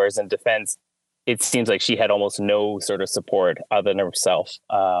you. Whereas in Defense, it seems like she had almost no sort of support other than herself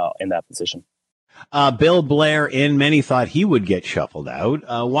in that position. Bill Blair, many thought he would get shuffled out.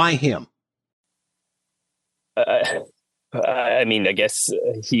 Why him? I mean, I guess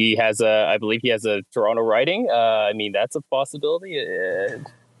I believe he has a Toronto riding. I mean, that's a possibility.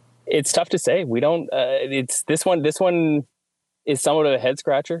 It's tough to say. We don't. It's this one. This one is somewhat of a head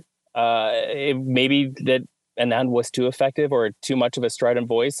scratcher. Maybe that Anand was too effective or too much of a strident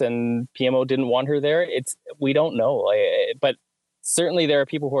voice, and PMO didn't want her there. We don't know. But certainly there are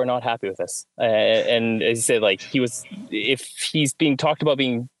people who are not happy with this. And as you said, if he's being talked about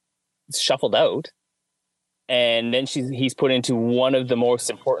being shuffled out, and then he's put into one of the most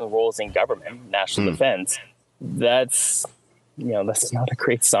important roles in government, national defense, that's not a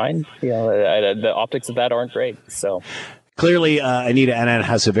great sign. The optics of that aren't great. So. Clearly, Anita Anand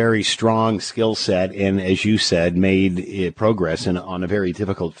has a very strong skill set and, as you said, made progress on a very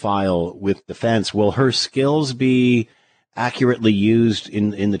difficult file with Defense. Will her skills be accurately used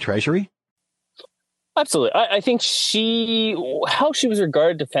in the Treasury? Absolutely. I think how she was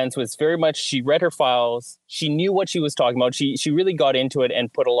regarded Defense was very much, she read her files. She knew what she was talking about. She really got into it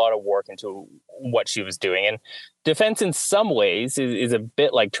and put a lot of work into what she was doing. And Defense in some ways is a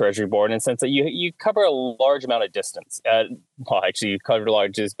bit like Treasury Board in the sense that you cover a large amount of distance. Actually, you cover a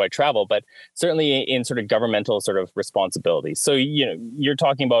large distance by travel, but certainly in sort of governmental sort of responsibilities. So, you're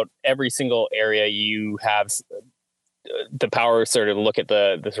talking about every single area. You have the power sort of look at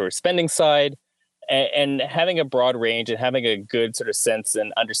the sort of spending side, and having a broad range and having a good sort of sense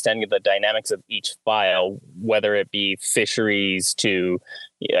and understanding of the dynamics of each file, whether it be fisheries to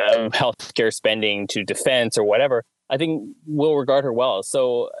healthcare spending to defense or whatever, I think we'll regard her well.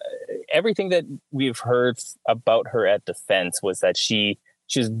 So everything that we've heard about her at Defense was that she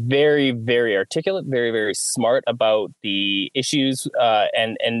was very, very articulate, very, very smart about the issues,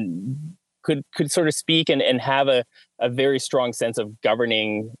 and could sort of speak and have a very strong sense of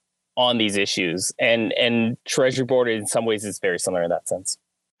governing on these issues, and Treasury Board in some ways is very similar in that sense.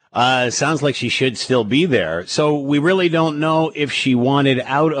 Sounds like she should still be there. So we really don't know if she wanted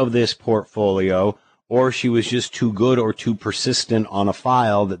out of this portfolio or she was just too good or too persistent on a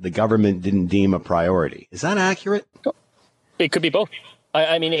file that the government didn't deem a priority. Is that accurate? It could be both.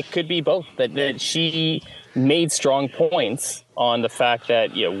 I mean, it could be both. That she made strong points on the fact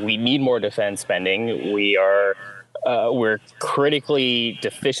that we need more defense spending. We're critically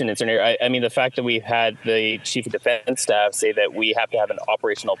deficient in certain areas. I mean, the fact that we've had the Chief of Defense Staff say that we have to have an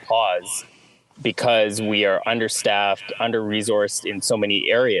operational pause because we are understaffed, under-resourced in so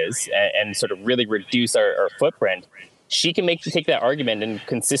many areas, and sort of really reduce our footprint. She can take that argument and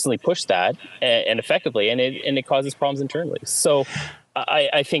consistently push that and effectively, and it causes problems internally. So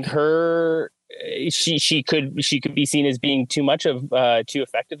I think she could be seen as being too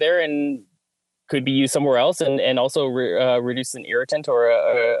effective there, and could be used somewhere else, and also reduce an irritant or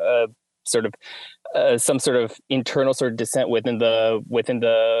a sort of some sort of internal sort of dissent within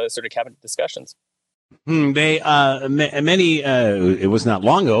the sort of cabinet discussions. It was not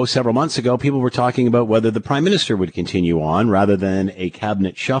long ago, several months ago, people were talking about whether the Prime Minister would continue on rather than a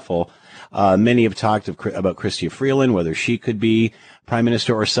cabinet shuffle. Many have talked about Chrystia Freeland, whether she could be Prime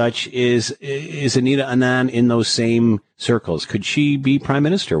Minister or such. Is Anita Anand in those same circles? Could she be Prime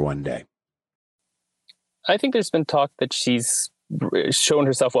Minister one day? I think there's been talk that she's shown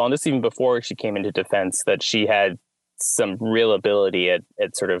herself well, and this even before she came into Defense, that she had some real ability at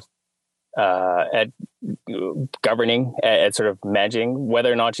sort of at governing, at sort of managing.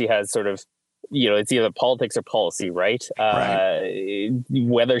 Whether or not she has sort of, it's either politics or policy, right?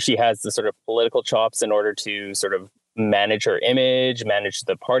 Whether she has the sort of political chops in order to sort of manage her image, manage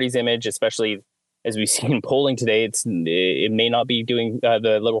the party's image, especially as we've seen in polling today, it may not be doing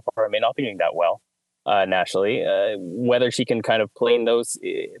the Liberal Party may not be doing that well. nationally. Whether she can kind of play in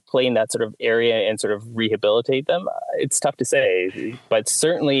that sort of area and sort of rehabilitate them, it's tough to say. But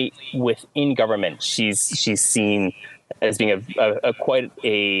certainly within government, she's seen as being a quite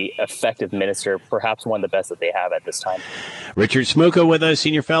a effective minister, perhaps one of the best that they have at this time. Richard Smuka with us,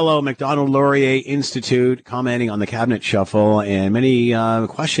 senior fellow, Macdonald-Laurier Institute, commenting on the cabinet shuffle and many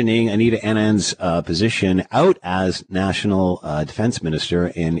questioning Anita Annand's position out as National Defense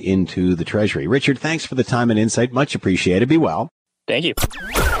Minister and into the Treasury. Richard, thanks for the time and insight. Much appreciated. Be well. Thank you.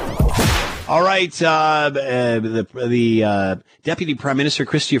 All right. The Deputy Prime Minister,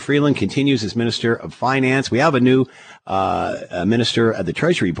 Chrystia Freeland, continues as Minister of Finance. We have a new minister at the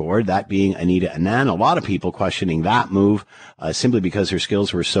Treasury Board, that being Anita Anand. A lot of people questioning that move simply because her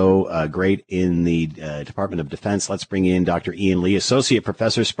skills were so great in the Department of Defense. Let's bring in Dr. Ian Lee, Associate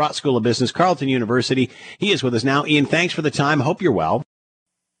Professor, Sprott School of Business, Carleton University. He is with us now. Ian, thanks for the time. Hope you're well.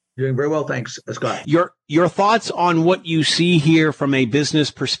 Doing very well, thanks, Scott. Your thoughts on what you see here from a business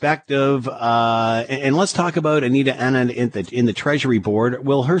perspective, and let's talk about Anita Anand in the Treasury Board.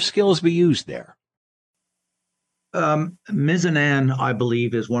 Will her skills be used there? Ms. Anand, I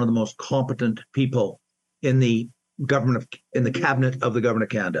believe, is one of the most competent people in the cabinet of the government of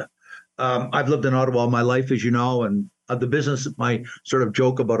Canada. I've lived in Ottawa all my life, as you know, and the business. My sort of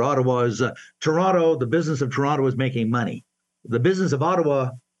joke about Ottawa is Toronto. The business of Toronto is making money. The business of Ottawa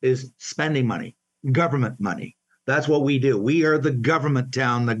is spending money, government money. That's what we do. We are the government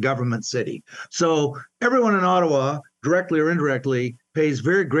town, the government city. So everyone in Ottawa, directly or indirectly, pays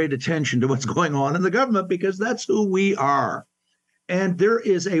very great attention to what's going on in the government because that's who we are. And there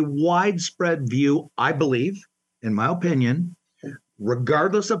is a widespread view, I believe, in my opinion,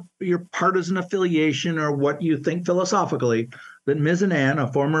 regardless of your partisan affiliation or what you think philosophically, that Ms. Anand,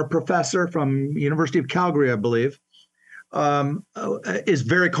 a former professor from University of Calgary, I believe, is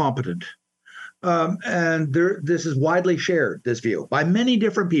very competent. And this is widely shared, this view, by many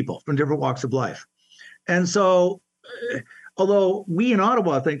different people from different walks of life. And so, although we in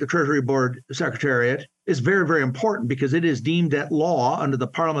Ottawa think the Treasury Board Secretariat is very, very important because it is deemed at law under the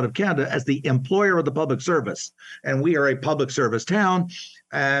Parliament of Canada as the employer of the public service. And we are a public service town,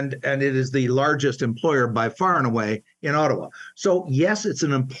 and it is the largest employer by far and away in Ottawa. So yes, it's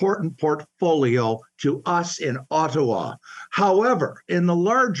an important portfolio to us in Ottawa. However, in the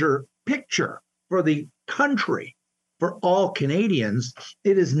larger picture for the country, for all Canadians,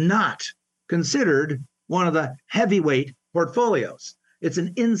 it is not considered one of the heavyweight portfolios. It's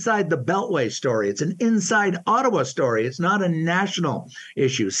an inside the Beltway story. It's an inside Ottawa story. It's not a national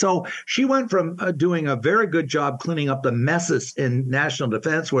issue. So she went from doing a very good job cleaning up the messes in national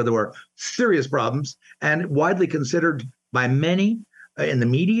defense where there were serious problems and widely considered by many in the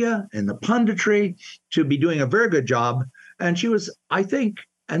media, in the punditry, to be doing a very good job. And she was, I think,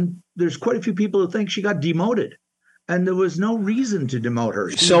 and there's quite a few people who think she got demoted. And there was no reason to demote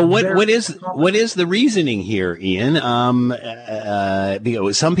her. So what is the reasoning here, Ian? Some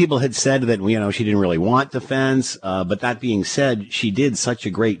people had said that she didn't really want defense, but that being said, she did such a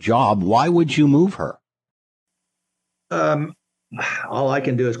great job. Why would you move her? All I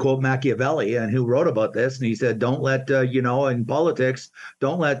can do is quote Machiavelli, and who wrote about this, and he said, "Don't let in politics,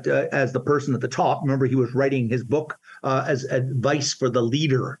 don't let as the person at the top." Remember, he was writing his book as advice for the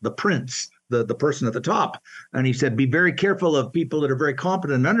leader, the prince. The person at the top. And he said, be very careful of people that are very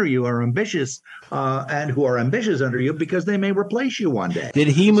competent under you, are ambitious, and who are ambitious under you, because they may replace you one day. Did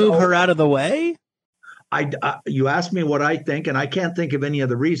he move her out of the way? You asked me what I think, and I can't think of any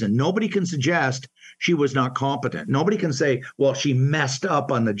other reason. Nobody can suggest she was not competent. Nobody can say, well, she messed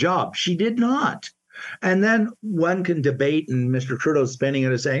up on the job. She did not. And then one can debate, and Mr. Trudeau's spinning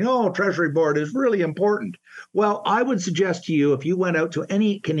it as saying, oh, Treasury Board is really important. Well, I would suggest to you, if you went out to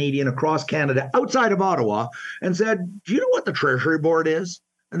any Canadian across Canada outside of Ottawa and said, do you know what the Treasury Board is?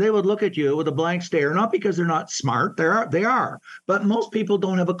 And they would look at you with a blank stare, not because they're not smart, they are. But most people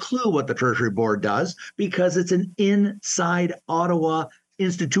don't have a clue what the Treasury Board does because it's an inside Ottawa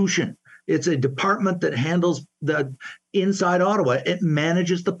institution. It's a department that handles the inside Ottawa. It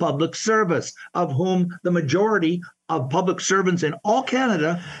manages the public service, of whom the majority of public servants in all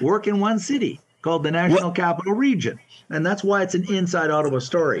Canada work in one city called the National Capital Region. And that's why it's an inside Ottawa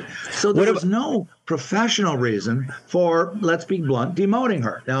story. So there was no professional reason for, let's be blunt, demoting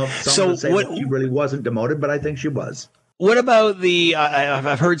her. Now, some would say that she really wasn't demoted, but I think she was. What about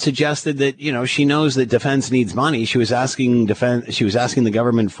I've heard suggested that, she knows that defense needs money. She was asking the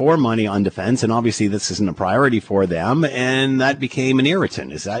government for money on defense, and obviously this isn't a priority for them, and that became an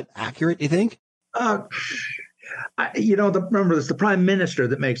irritant. Is that accurate, you think? remember, it's the prime minister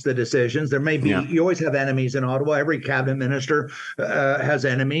that makes the decisions. There may be, you always have enemies in Ottawa. Every cabinet minister has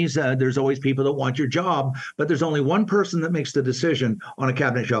enemies. There's always people that want your job, but there's only one person that makes the decision on a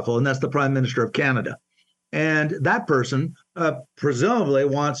cabinet shuffle, and that's the Prime Minister of Canada. And that person presumably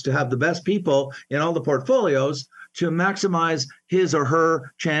wants to have the best people in all the portfolios to maximize his or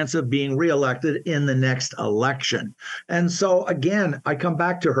her chance of being reelected in the next election. And so, again, I come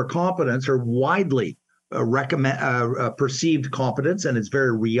back to her competence, her widely perceived competence, and it's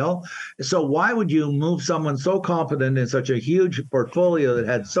very real. So why would you move someone so competent in such a huge portfolio that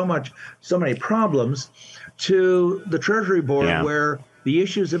had so many problems to the Treasury Board where the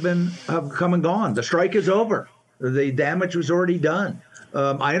issues have come and gone? The strike is over. The damage was already done.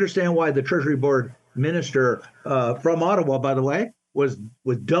 I understand why the Treasury Board minister from Ottawa, by the way, was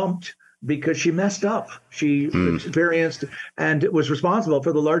dumped because she messed up. She experienced and was responsible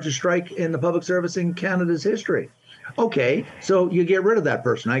for the largest strike in the public service in Canada's history. Okay, so you get rid of that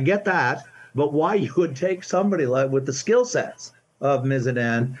person. I get that, but why you would take somebody like with the skill sets of Ms.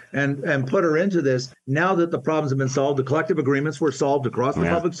 Adan and put her into this now that the problems have been solved, the collective agreements were solved across the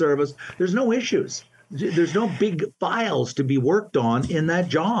public service. There's no issues. There's no big files to be worked on in that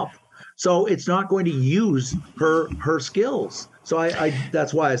job. So it's not going to use her skills. So I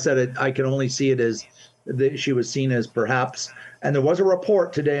that's why I said it. I can only see it as she was seen as perhaps. And there was a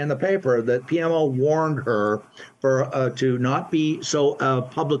report today in the paper that PMO warned her to not be so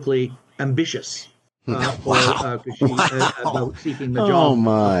publicly ambitious about seeking the job of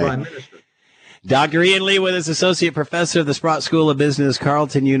Prime Minister. Dr. Ian Lee with us, Associate Professor of the Sprott School of Business,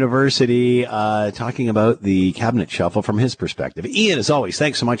 Carleton University, talking about the cabinet shuffle from his perspective. Ian, as always,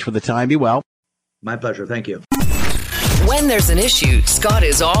 thanks so much for the time. Be well. My pleasure. Thank you. When there's an issue, Scott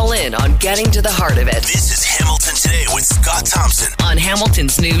is all in on getting to the heart of it. This is Hamilton Today with Scott Thompson on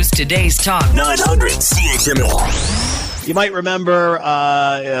Hamilton's News Today's Talk 900 CHML. You might remember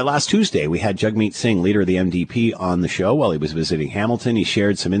last Tuesday we had Jagmeet Singh, leader of the MDP, on the show while he was visiting Hamilton. He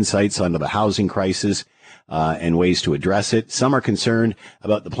shared some insights onto the housing crisis and ways to address it. Some are concerned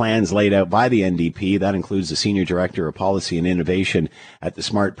about the plans laid out by the NDP. That includes the Senior Director of Policy and Innovation at the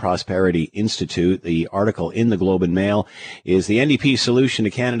Smart Prosperity Institute. The article in the Globe and Mail is the NDP's solution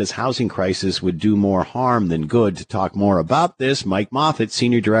to Canada's housing crisis would do more harm than good. To talk more about this, Mike Moffat,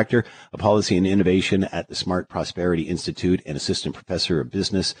 Senior Director of Policy and Innovation at the Smart Prosperity Institute and Assistant Professor of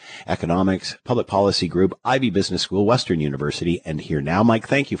Business Economics, Public Policy Group, Ivey Business School, Western University, and here now. Mike,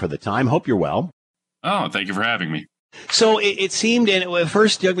 thank you for the time. Hope you're well. Oh, thank you for having me. So it seemed, and at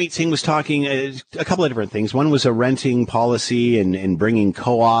first Jagmeet Singh was talking a couple of different things. One was a renting policy and bringing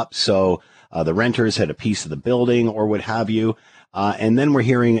co-ops, so the renters had a piece of the building or what have you. And then we're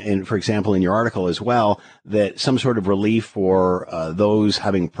hearing, for example, in your article as well, that some sort of relief for those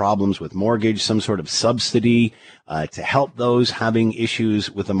having problems with mortgage, some sort of subsidy to help those having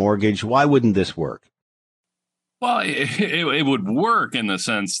issues with a mortgage. Why wouldn't this work? Well, it would work in the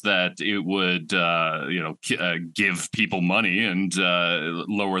sense that it would, give people money and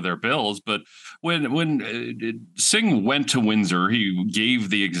lower their bills. But when Singh went to Windsor, he gave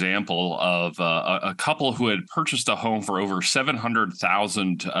the example of a couple who had purchased a home for over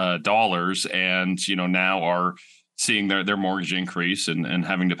 $700,000 and, now are seeing their mortgage increase and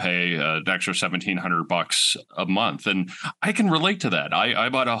having to pay an extra $1,700 a month. And I can relate to that. I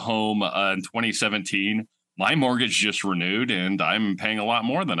bought a home in 2017. My mortgage just renewed, and I'm paying a lot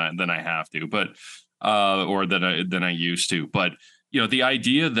more than I have to, but or than I used to. But the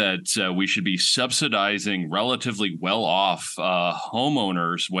idea that we should be subsidizing relatively well-off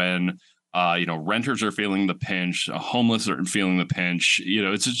homeowners when renters are feeling the pinch, homeless are feeling the pinch.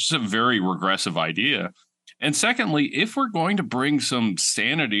 It's just a very regressive idea. And secondly, if we're going to bring some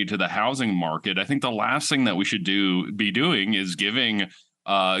sanity to the housing market, I think the last thing that we should be doing is giving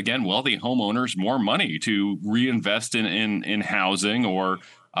wealthy homeowners more money to reinvest in housing or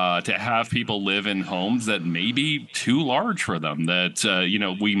to have people live in homes that may be too large for them, that,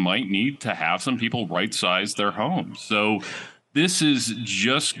 we might need to have some people right-size their homes. So this is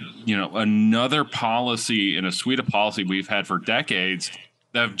just, another policy in a suite of policy we've had for decades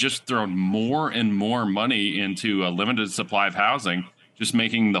that have just thrown more and more money into a limited supply of housing, just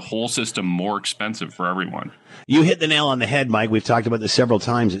making the whole system more expensive for everyone. You hit the nail on the head, Mike. We've talked about this several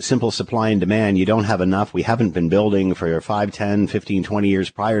times. It's simple supply and demand. You don't have enough. We haven't been building for 5, 10, 15, 20 years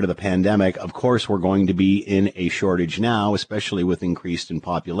prior to the pandemic. Of course, we're going to be in a shortage now, especially with increased in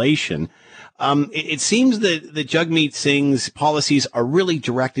population. It seems that Jagmeet Singh's policies are really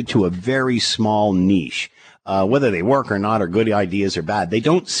directed to a very small niche. Whether they work or not, or good ideas or bad, they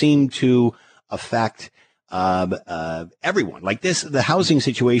don't seem to affect everyone. Like this, the housing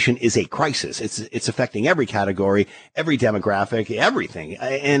situation is a crisis. It's affecting every category, every demographic, everything.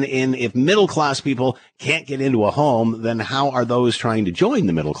 And if middle class people can't get into a home, then how are those trying to join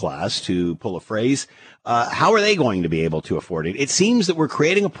the middle class, to pull a phrase? How are they going to be able to afford it? It seems that we're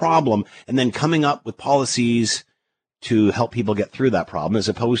creating a problem and then coming up with policies to help people get through that problem, as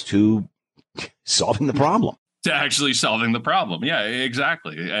opposed to solving the problem. To actually solving the problem. Yeah,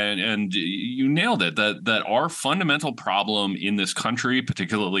 exactly. And you nailed it, that our fundamental problem in this country,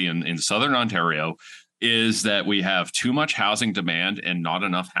 particularly in Southern Ontario, is that we have too much housing demand and not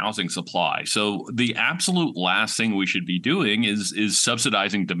enough housing supply. So the absolute last thing we should be doing is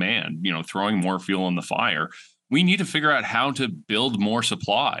subsidizing demand, throwing more fuel on the fire. We need to figure out how to build more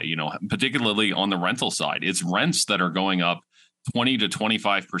supply, particularly on the rental side. It's rents that are going up 20 to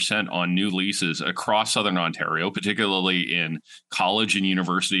 25% on new leases across Southern Ontario, particularly in college and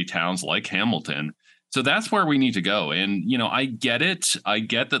university towns like Hamilton. So that's where we need to go. And, I get it. I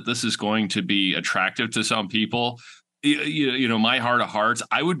get that this is going to be attractive to some people. My heart of hearts,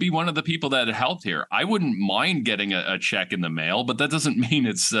 I would be one of the people that helped here. I wouldn't mind getting a check in the mail, but that doesn't mean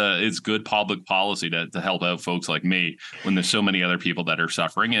it's good public policy to help out folks like me when there's so many other people that are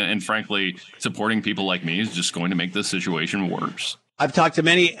suffering. And frankly, supporting people like me is just going to make this situation worse. I've talked to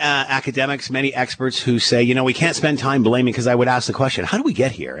many academics, many experts who say, we can't spend time blaming, because I would ask the question, how do we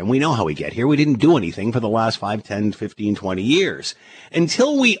get here? And we know how we get here. We didn't do anything for the last 5, 10, 15, 20 years.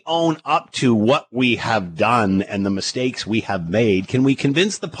 Until we own up to what we have done and the mistakes we have made, can we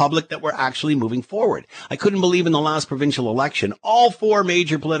convince the public that we're actually moving forward? I couldn't believe in the last provincial election, all 4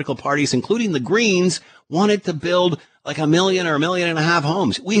 major political parties, including the Greens, wanted to build like 1 million or 1.5 million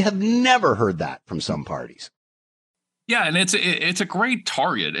homes. We have never heard that from some parties. Yeah, and it's a great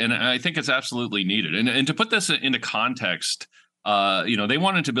target, and I think it's absolutely needed. And to put this into context, they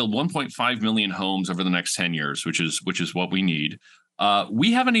wanted to build 1.5 million homes over the next 10 years, which is what we need.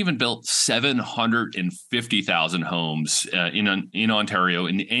 We haven't even built 750,000 homes in Ontario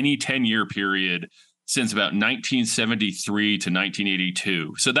in any 10-year period since about 1973 to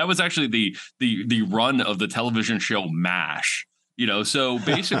 1982. So that was actually the run of the television show MASH. So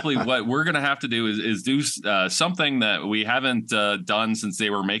basically what we're going to have to do is do something that we haven't done since they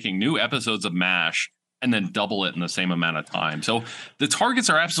were making new episodes of MASH, and then double it in the same amount of time. So the targets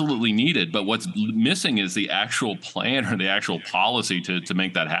are absolutely needed, but what's missing is the actual plan or the actual policy to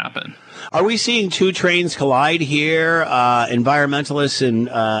make that happen. Are we seeing two trains collide here?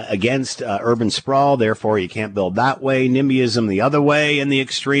 Environmentalists against urban sprawl, therefore you can't build that way. NIMBYism the other way, and the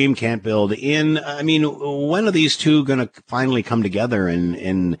extreme can't build in. I mean, when are these two going to finally come together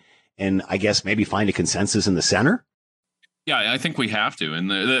and I guess maybe find a consensus in the center? Yeah, I think we have to. And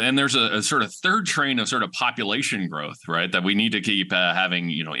there's a sort of third train of sort of population growth, right, that we need to keep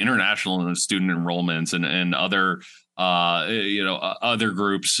having, international student enrollments and other, other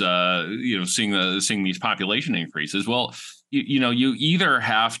groups, seeing these population increases. Well, you either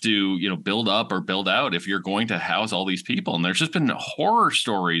have to, build up or build out if you're going to house all these people. And there's just been horror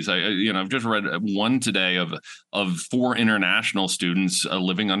stories. I've just read one today of 4 international students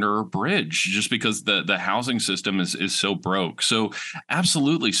living under a bridge just because the housing system is so broke. So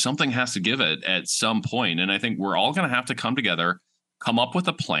absolutely something has to give it at some point. And I think we're all going to have to come together, come up with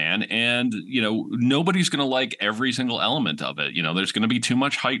a plan, and nobody's going to like every single element of it. There's going to be too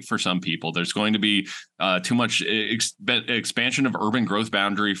much height for some people. There's going to be too much expansion of urban growth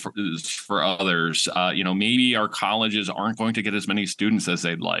boundary for others. Maybe our colleges aren't going to get as many students as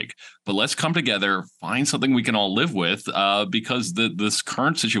they'd like. But let's come together, find something we can all live with, because this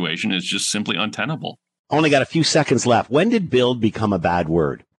current situation is just simply untenable. Only got a few seconds left. When did build become a bad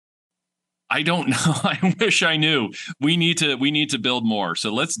word? I don't know. I wish I knew. We need to build more.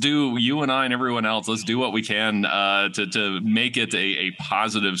 So let's do, you and I and everyone else, let's do what we can to make it a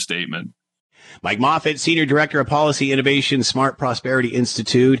positive statement. Mike Moffat, Senior Director of Policy Innovation, Smart Prosperity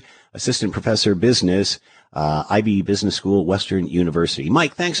Institute, Assistant Professor of Business, Ivey Business School, Western University.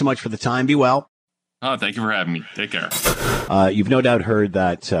 Mike, thanks so much for the time. Be well. Oh, thank you for having me. Take care. You've no doubt heard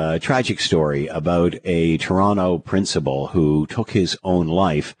that tragic story about a Toronto principal who took his own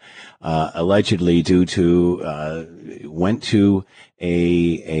life, allegedly due to went to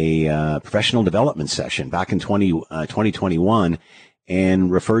a professional development session back in 2021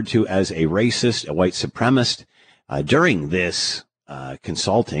 and referred to as a racist, a white supremacist. During this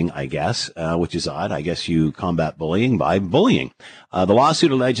Consulting, I guess, which is odd. I guess you combat bullying by bullying. The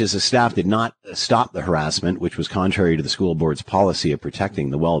lawsuit alleges the staff did not stop the harassment, which was contrary to the school board's policy of protecting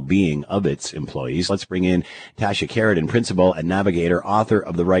the well-being of its employees. Let's bring in Tasha Carradine, principal and navigator, author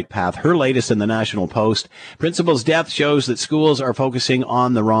of The Right Path, her latest in the National Post. Principal's death shows that schools are focusing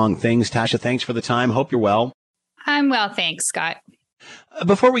on the wrong things. Tasha, thanks for the time. Hope you're well. I'm well, thanks, Scott.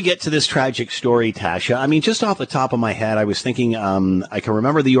 Before we get to this tragic story, Tasha, I mean, just off the top of my head, I was thinking, I can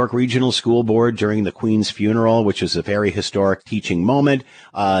remember the York Regional School Board during the Queen's funeral, which was a very historic teaching moment,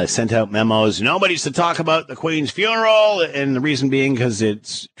 sent out memos. Nobody's to talk about the Queen's funeral. And the reason being because it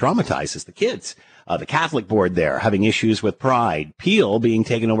traumatizes the kids. The Catholic board there having issues with pride, Peel being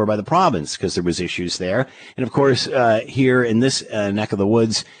taken over by the province because there was issues there. And of course, here in this neck of the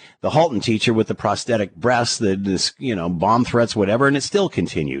woods, the Halton teacher with the prosthetic breasts, this bomb threats, whatever, and it still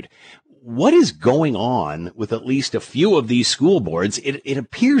continued. What is going on with at least a few of these school boards? It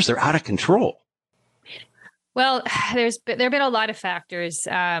appears they're out of control. Well, there have been a lot of factors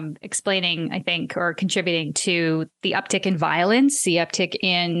explaining, I think, or contributing to the uptick in violence, the uptick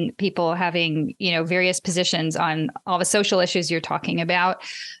in people having, various positions on all the social issues you're talking about.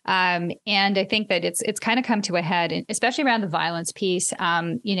 And I think that it's kind of come to a head, especially around the violence piece,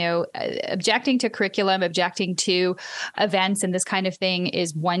 objecting to curriculum, objecting to events and this kind of thing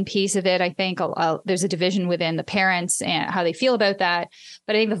is one piece of it. I think there's a division within the parents and how they feel about that.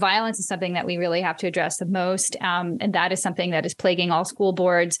 But I think the violence is something that we really have to address the most. And that is something that is plaguing all school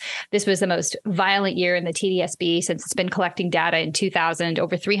boards. This was the most violent year in the TDSB since it's been collecting data in 2000.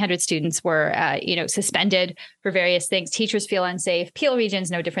 Over 300 students were, suspended for various things. Teachers feel unsafe. Peel Region's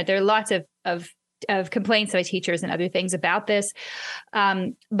no different. There are lots of complaints by teachers and other things about this.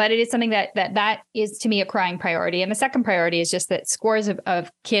 But it is something that is, to me, a crying priority. And the second priority is just that scores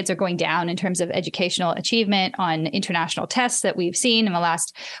of kids are going down in terms of educational achievement on international tests that we've seen in the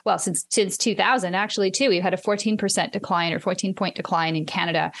last, since 2000, actually, too. We've had a 14% decline or 14-point decline in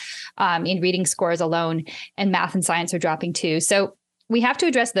Canada in reading scores alone, and math and science are dropping, too. So we have to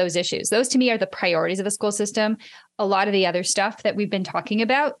address those issues. Those, to me, are the priorities of the school system. A lot of the other stuff that we've been talking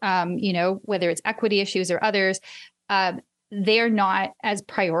about, whether it's equity issues or others, they're not as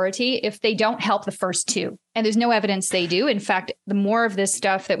priority if they don't help the first two. And there's no evidence they do. In fact, the more of this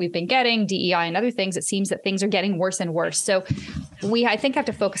stuff that we've been getting, DEI and other things, it seems that things are getting worse and worse. So I think, have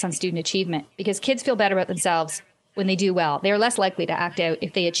to focus on student achievement, because kids feel better about themselves when they do well. They're less likely to act out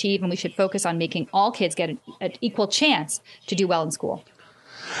if they achieve, and we should focus on making all kids get an equal chance to do well in school.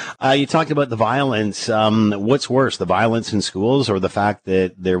 You talked about the violence. What's worse, the violence in schools or the fact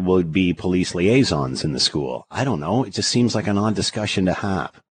that there would be police liaisons in the school? I don't know. It just seems like an odd discussion to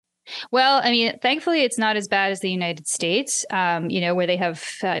have. Well, I mean, thankfully, it's not as bad as the United States, where they have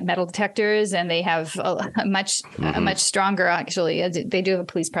metal detectors and they have a much stronger, actually. They do have a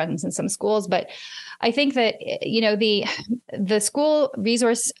police presence in some schools. But I think that, the school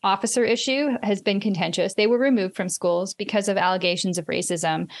resource officer issue has been contentious. They were removed from schools because of allegations of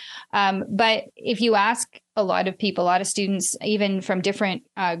racism. But if you ask a lot of people, a lot of students, even from different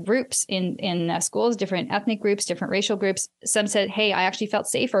groups in schools, different ethnic groups, different racial groups, some said, hey, I actually felt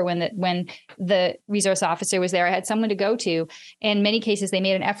safer when the resource officer was there. I had someone to go to. In many cases, they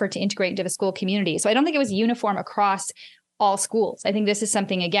made an effort to integrate into the school community. So I don't think it was uniform across all schools. I think this is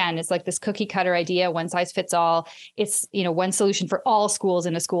something, again, it's like this cookie cutter idea, one size fits all. It's, one solution for all schools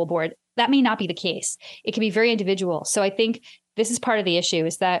in a school board. That may not be the case. It can be very individual. So I think this is part of the issue,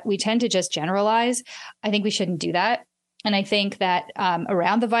 is that we tend to just generalize. I think we shouldn't do that. And I think that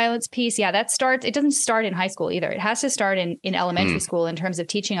around the violence piece, it doesn't start in high school either. It has to start in elementary school in terms of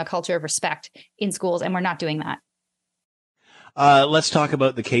teaching a culture of respect in schools. And we're not doing that. Let's talk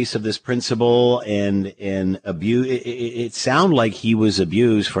about the case of this principal and abuse. It sounded like he was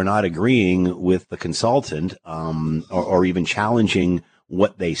abused for not agreeing with the consultant, or even challenging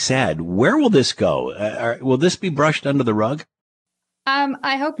what they said. Where will this go? Will this be brushed under the rug?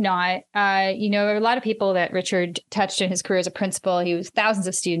 I hope not. There are a lot of people that Richard touched in his career as a principal. He was thousands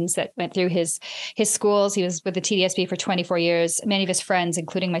of students that went through his schools. He was with the TDSB for 24 years. Many of his friends,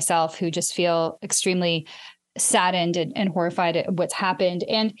 including myself, who just feel extremely saddened and horrified at what's happened.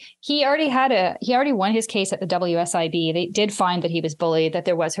 And he already won his case at the WSIB. They did find that he was bullied, that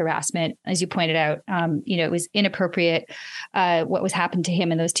there was harassment, as you pointed out. It was inappropriate what was happened to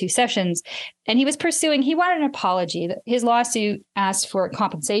him in those two sessions. And he wanted an apology. His lawsuit asked for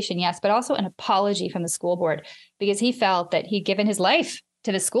compensation, yes, but also an apology from the school board, because he felt that he'd given his life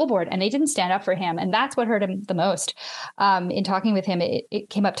to the school board and they didn't stand up for him. And that's what hurt him the most. In talking with him, it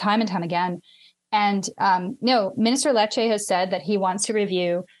came up time and time again. And no, Minister Lecce has said that he wants to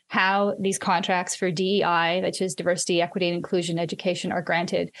review how these contracts for DEI, which is diversity, equity, and inclusion education, are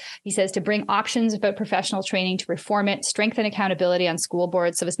granted. He says to bring options about professional training, to reform it, strengthen accountability on school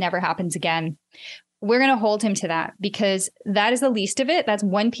boards so this never happens again. We're going to hold him to that because that is the least of it. That's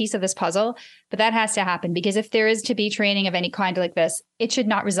one piece of this puzzle, but that has to happen because if there is to be training of any kind like this, it should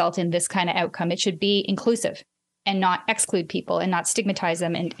not result in this kind of outcome. It should be inclusive and not exclude people and not stigmatize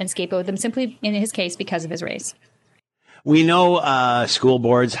them and scapegoat them simply, in his case, because of his race. We know school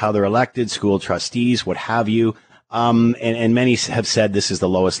boards, how they're elected, school trustees, what have you. And many have said this is the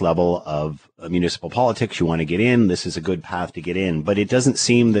lowest level of municipal politics. You want to get in. This is a good path to get in. But it doesn't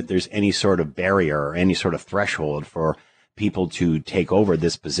seem that there's any sort of barrier or any sort of threshold for people to take over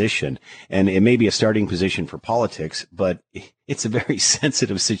this position. And it may be a starting position for politics, but it's a very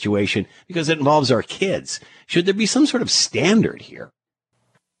sensitive situation because it involves our kids. Should there be some sort of standard here?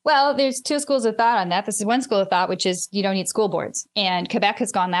 Well, there's two schools of thought on that. This is one school of thought, which is you don't need school boards. And Quebec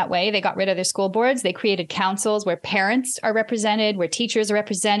has gone that way. They got rid of their school boards. They created councils where parents are represented, where teachers are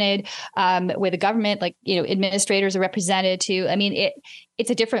represented, where the government, administrators are represented too. I mean,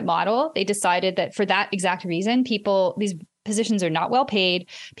 it's a different model. They decided that for that exact reason, these positions are not well paid.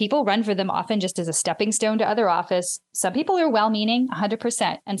 People run for them often just as a stepping stone to other office. Some people are well-meaning,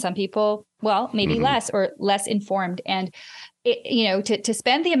 100%, and some people, well, maybe less or less informed. And to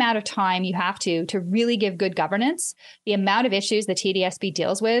spend the amount of time you have to really give good governance, the amount of issues the TDSB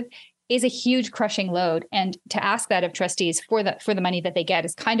deals with is a huge crushing load. And to ask that of trustees for the money that they get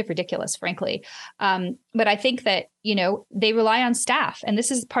is kind of ridiculous, frankly. But I think that, they rely on staff. And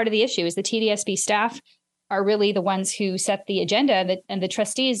this is part of the issue is the TDSB staff are really the ones who set the agenda, and the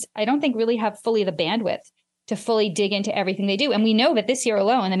trustees, I don't think really have fully the bandwidth to fully dig into everything they do. And we know that this year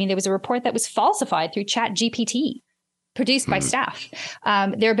alone, there was a report that was falsified through ChatGPT, produced by staff.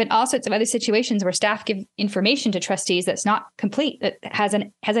 There have been all sorts of other situations where staff give information to trustees that's not complete, that has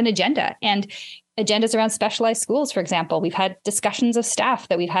an agenda, and agendas around specialized schools, for example. We've had discussions of staff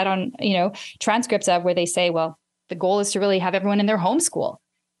that we've had on, transcripts of where they say, well, the goal is to really have everyone in their home school.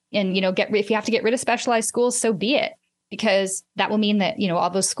 And, if you have to get rid of specialized schools, so be it, because that will mean that, all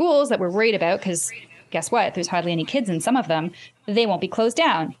those schools that we're worried about, because guess what? There's hardly any kids in some of them. They won't be closed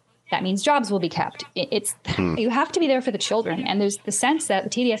down. That means jobs will be kept. You have to be there for the children. And there's the sense that the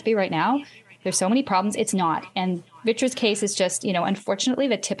TDSB right now, there's so many problems. It's not. And Richard's case is just, unfortunately,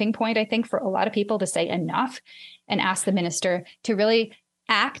 the tipping point, I think, for a lot of people to say enough and ask the minister to really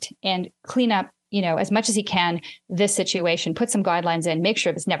act and clean up, as much as he can, this situation, put some guidelines in, make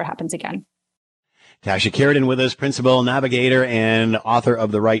sure this never happens again. Tasha Kiernan with us, principal, navigator, and author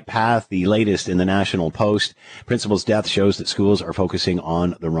of The Right Path, the latest in the National Post. Principal's death shows that schools are focusing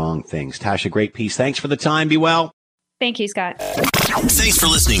on the wrong things. Tasha, great piece. Thanks for the time. Be well. Thank you, Scott. Thanks for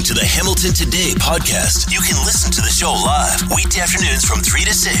listening to the Hamilton Today podcast. You can listen to the show live weekday afternoons from 3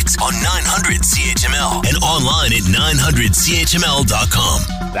 to 6 on 900 CHML and online at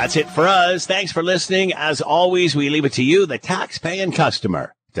 900CHML.com. That's it for us. Thanks for listening. As always, we leave it to you, the tax-paying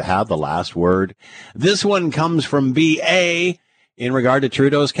customer, to have the last word. This one comes from BA in regard to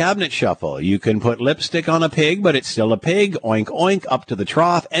Trudeau's cabinet shuffle. You can put lipstick on a pig, but it's still a pig. Oink, oink, up to the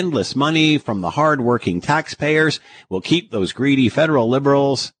trough. Endless money from the hard-working taxpayers will keep those greedy federal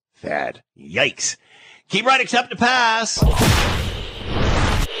liberals fed. Yikes. Keep right, except to pass.